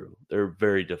work through. They're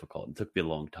very difficult. It took me a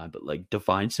long time, but like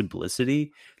divine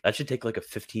simplicity, that should take like a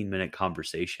 15-minute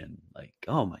conversation. Like,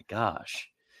 oh my gosh.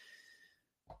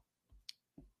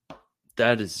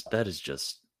 That is that is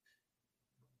just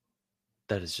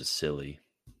silly.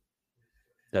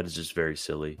 That is just very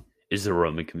silly. Is the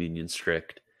Roman communion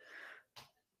strict?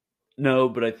 No,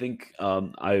 but I think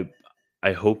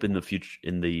I hope in the future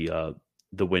in the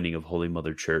winning of Holy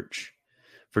Mother Church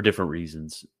for different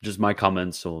reasons. Just my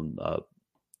comments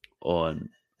on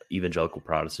evangelical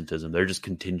Protestantism, they're just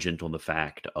contingent on the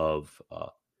fact of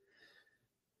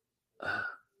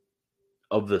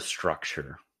the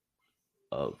structure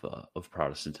of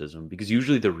Protestantism. Because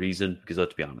usually because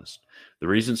let's be honest, the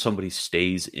reason somebody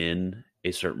stays in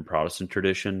a certain Protestant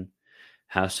tradition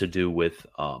has to do with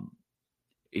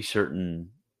a certain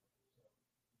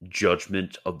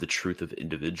judgment of the truth of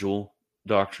individual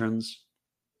doctrines.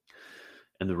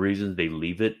 And the reason they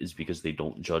leave it is because they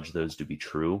don't judge those to be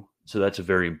true. So that's a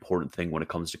very important thing when it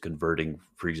comes to converting,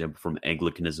 for example, from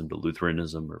Anglicanism to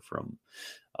Lutheranism, or from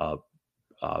uh,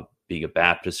 being a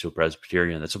Baptist to a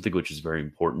Presbyterian. That's something which is very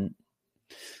important.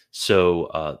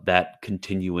 So that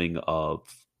continuing of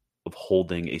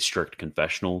holding a strict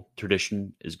confessional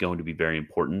tradition is going to be very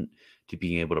important to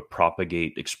being able to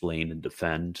propagate, explain, and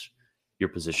defend your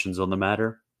positions on the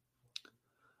matter.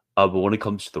 But when it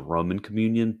comes to the Roman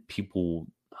communion, people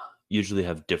usually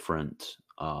have different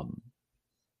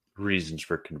reasons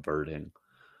for converting.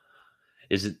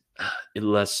 Is it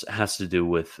less has to do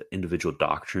with individual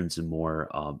doctrines and more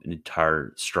an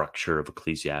entire structure of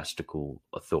ecclesiastical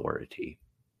authority?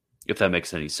 If that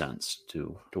makes any sense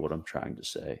to what I'm trying to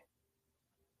say.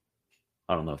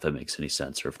 I don't know if that makes any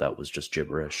sense or if that was just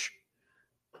gibberish.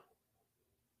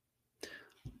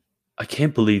 I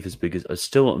can't believe his biggest. I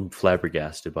still am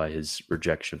flabbergasted by his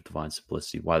rejection of divine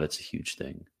simplicity. Why that's a huge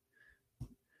thing.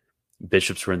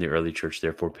 Bishops were in the early church,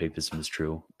 therefore papism is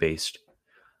true. Based.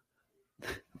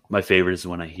 My favorite is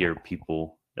when I hear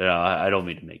people. I don't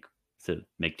mean to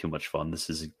make too much fun.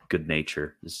 This is good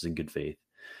nature. This is in good faith.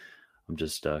 I'm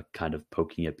just kind of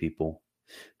poking at people.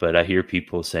 But I hear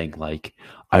people saying, like,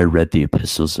 I read the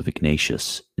epistles of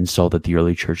Ignatius and saw that the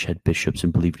early church had bishops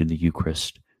and believed in the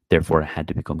Eucharist. Therefore, I had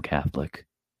to become Catholic.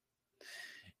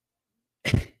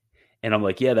 And I'm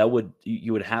like, yeah,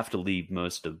 you would have to leave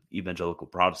most of evangelical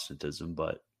Protestantism,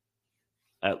 but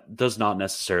that does not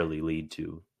necessarily lead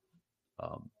to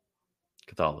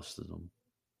Catholicism.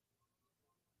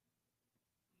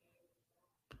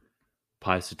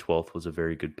 Pius XII was a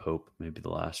very good pope, maybe the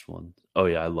last one. Oh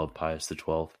yeah, I love Pius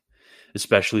XII,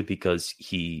 especially because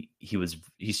he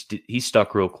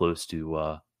stuck real close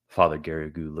to Father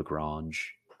Garrigou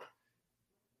Lagrange.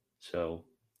 So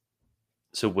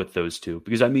with those two,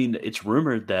 because I mean, it's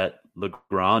rumored that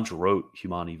Lagrange wrote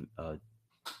Humani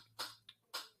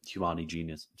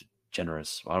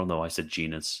Generis. I don't know. I said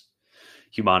genus.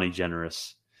 Humani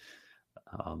Generis.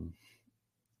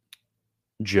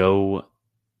 Joe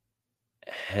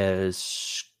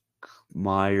Heskmeyer.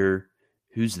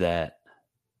 Who's that?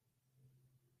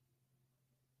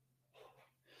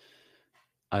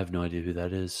 I have no idea who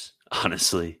that is.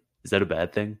 Honestly, is that a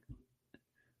bad thing?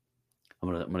 I'm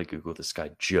gonna Google this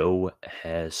guy, Joe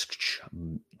Heskmeyer.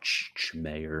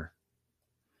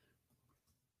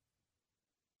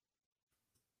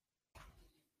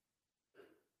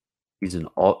 He's an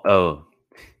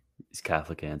he's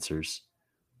Catholic Answers.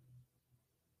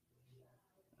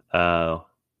 The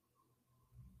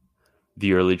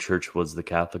early church was the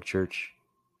Catholic Church.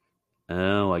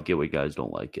 Oh, I get why you guys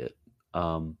don't like it.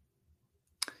 Yeah,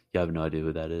 I have no idea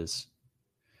who that is.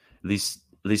 At least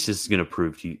this is gonna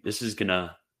prove to you. This is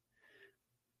gonna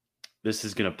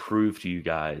prove to you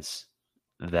guys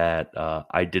that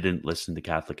I didn't listen to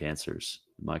Catholic Answers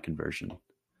in my conversion.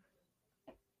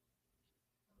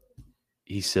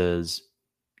 He says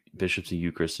bishops and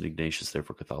Eucharist and Ignatius,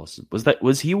 therefore Catholicism.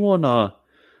 Was he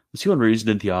on Reason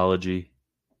and Theology?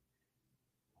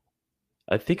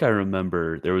 I think I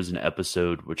remember there was an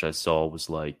episode which I saw was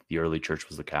like the early church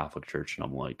was the Catholic Church, and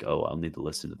I'm like, oh, I'll need to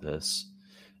listen to this.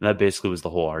 And that basically was the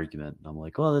whole argument. And I'm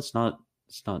like, well, it's not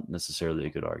necessarily a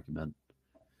good argument.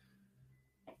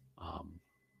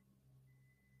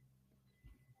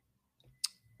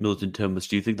 Militant Thomas,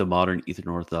 do you think the modern Eastern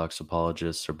Orthodox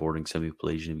apologists are boarding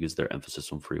semi-Pelagian because of their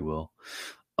emphasis on free will?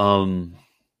 I think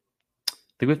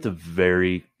we have to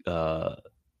very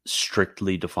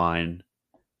strictly define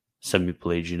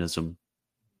semi-Pelagianism,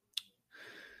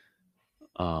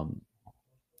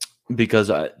 because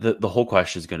the whole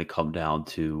question is going to come down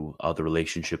to the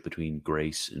relationship between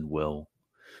grace and will,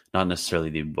 not necessarily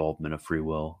the involvement of free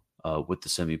will with the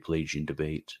semi-Pelagian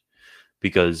debate,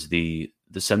 because the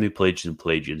semi-Pelagians and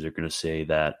Pelagians are going to say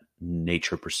that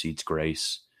nature precedes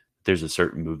grace. There's a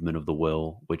certain movement of the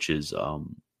will which is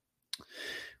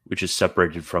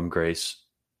separated from grace.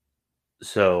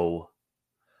 So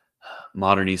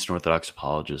modern Eastern Orthodox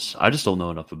apologists, I just don't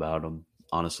know enough about them.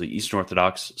 Honestly, Eastern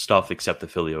Orthodox stuff, except the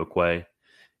Filioque,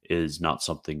 is not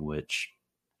something which,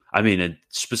 I mean,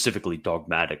 specifically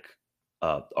dogmatic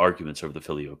arguments over the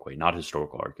Filioque, not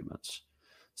historical arguments.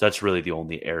 So that's really the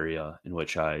only area in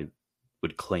which I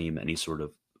would claim any sort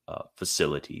of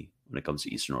facility when it comes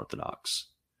to Eastern Orthodox.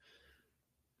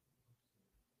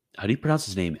 How do you pronounce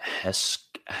his name?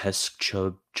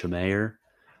 Heskmeyer?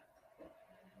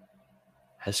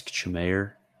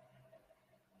 Heskmeyer?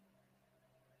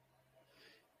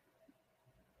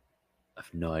 I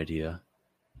have no idea.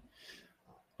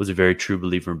 Was a very true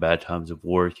believer in bad times of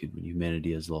war. When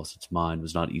humanity has lost its mind,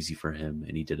 was not easy for him,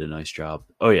 and he did a nice job.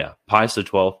 Oh yeah, Pius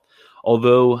XII.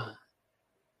 Although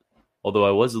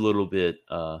I was a little bit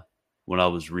when I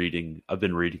was reading, I've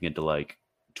been reading into like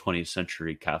 20th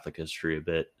century Catholic history a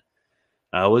bit.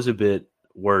 I was a bit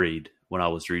worried when I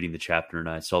was reading the chapter and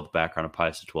I saw the background of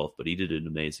Pius XII, but he did an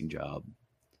amazing job.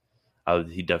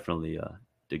 He definitely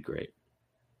did great.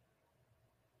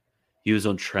 He was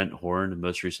on Trent Horn and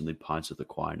most recently Ponce of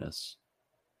Aquinas.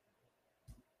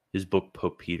 His book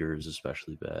Pope Peter is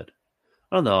especially bad.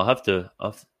 I don't know. I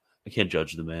can't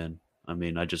judge the man. I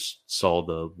mean, I just saw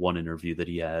the one interview that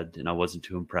he had and I wasn't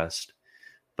too impressed.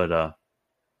 But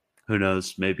who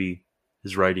knows? Maybe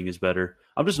his writing is better.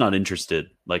 I'm just not interested.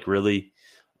 Like, really,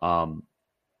 I'm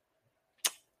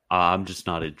just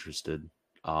not interested.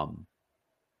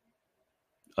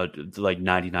 Like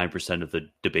 99% of the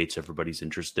debates everybody's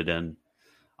interested in,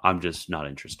 I'm just not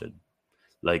interested.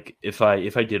 Like, if I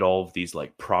did all of these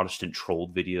like Protestant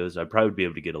trolled videos, I'd probably be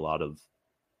able to get a lot of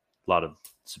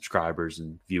subscribers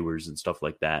and viewers and stuff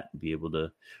like that, and be able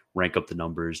to rank up the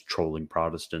numbers trolling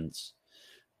Protestants.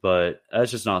 But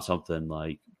that's just not something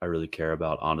like I really care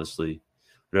about, honestly.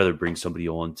 I'd rather bring somebody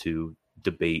on to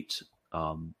debate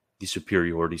the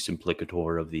superiority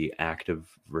simplicator of the active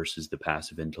versus the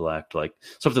passive intellect, like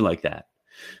something like that,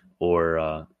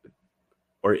 or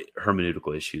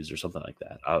hermeneutical issues or something like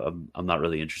that. I'm not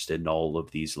really interested in all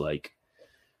of these like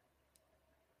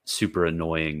super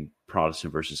annoying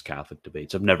Protestant versus Catholic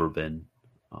debates. I've never been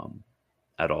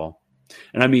at all.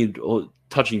 And I mean,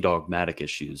 touching dogmatic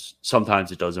issues,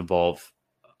 sometimes it does involve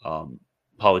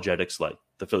apologetics like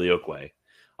the Filioque.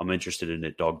 I'm interested in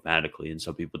it dogmatically, and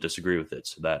some people disagree with it,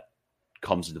 so that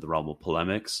comes into the realm of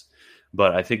polemics.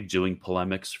 But I think doing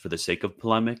polemics for the sake of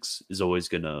polemics is always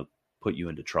going to put you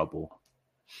into trouble.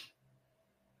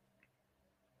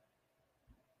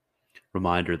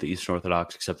 Reminder, the Eastern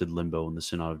Orthodox accepted limbo in the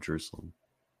Synod of Jerusalem.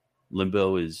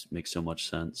 Limbo makes so much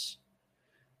sense.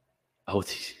 Oh,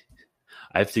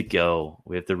 I have to go.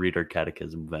 We have to read our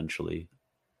catechism eventually.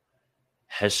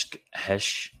 Heshmeyer,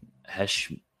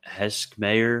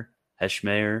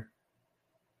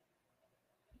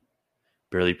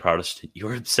 barely Protestant. You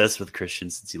were obsessed with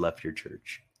Christians since you left your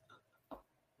church.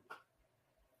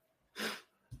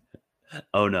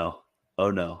 Oh no.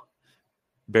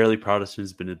 Barely Protestant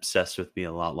has been obsessed with me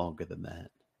a lot longer than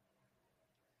that.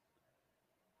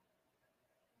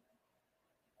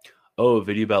 Oh, a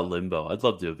video about limbo. I'd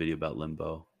love to do a video about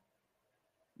limbo.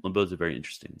 Limbo is a very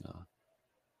interesting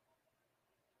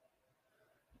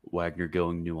Wagner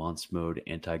going nuance mode,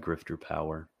 anti-grifter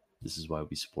power. This is why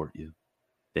we support you.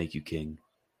 Thank you, King.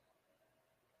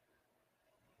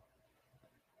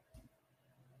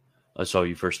 I saw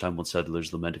you first time on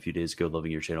Settlers Lament a few days ago,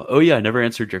 loving your channel. Oh yeah, I never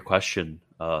answered your question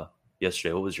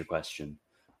yesterday. What was your question?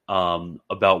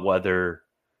 About whether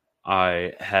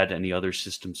I had any other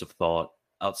systems of thought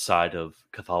outside of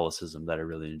Catholicism that I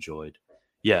really enjoyed.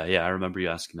 Yeah, I remember you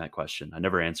asking that question. I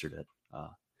never answered it.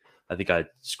 I think I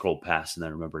scrolled past and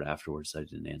then remembered afterwards that I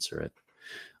didn't answer it.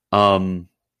 I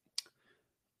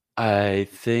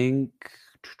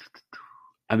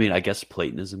guess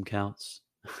Platonism counts.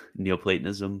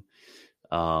 Neoplatonism,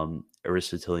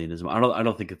 Aristotelianism. I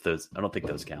don't think those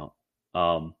count.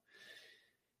 I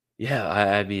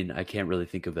can't really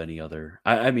think of any other.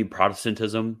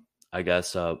 Protestantism, I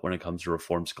guess, when it comes to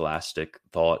Reformed scholastic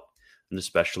thought, and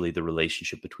especially the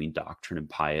relationship between doctrine and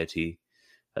piety,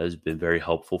 has been very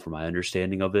helpful for my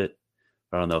understanding of it.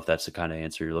 But I don't know if that's the kind of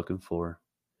answer you're looking for.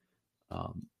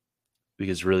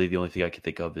 Because really the only thing I can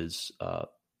think of is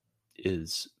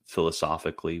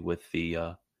philosophically with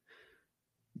the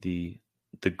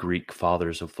Greek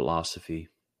fathers of philosophy.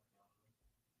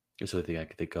 That's the only thing I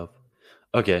can think of.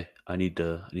 Okay, I need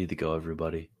to go,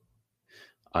 everybody.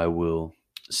 I will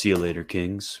see you later,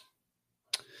 Kings.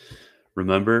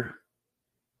 Remember,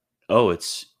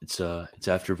 it's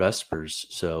after Vespers,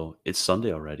 so it's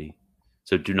Sunday already.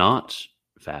 So do not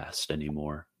fast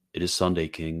anymore. It is Sunday,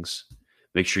 Kings.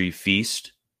 Make sure you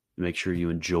feast. Make sure you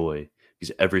enjoy,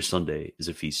 because every Sunday is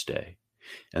a feast day.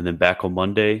 And then back on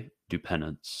Monday, do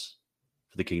penance,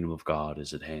 for the kingdom of God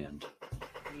is at hand.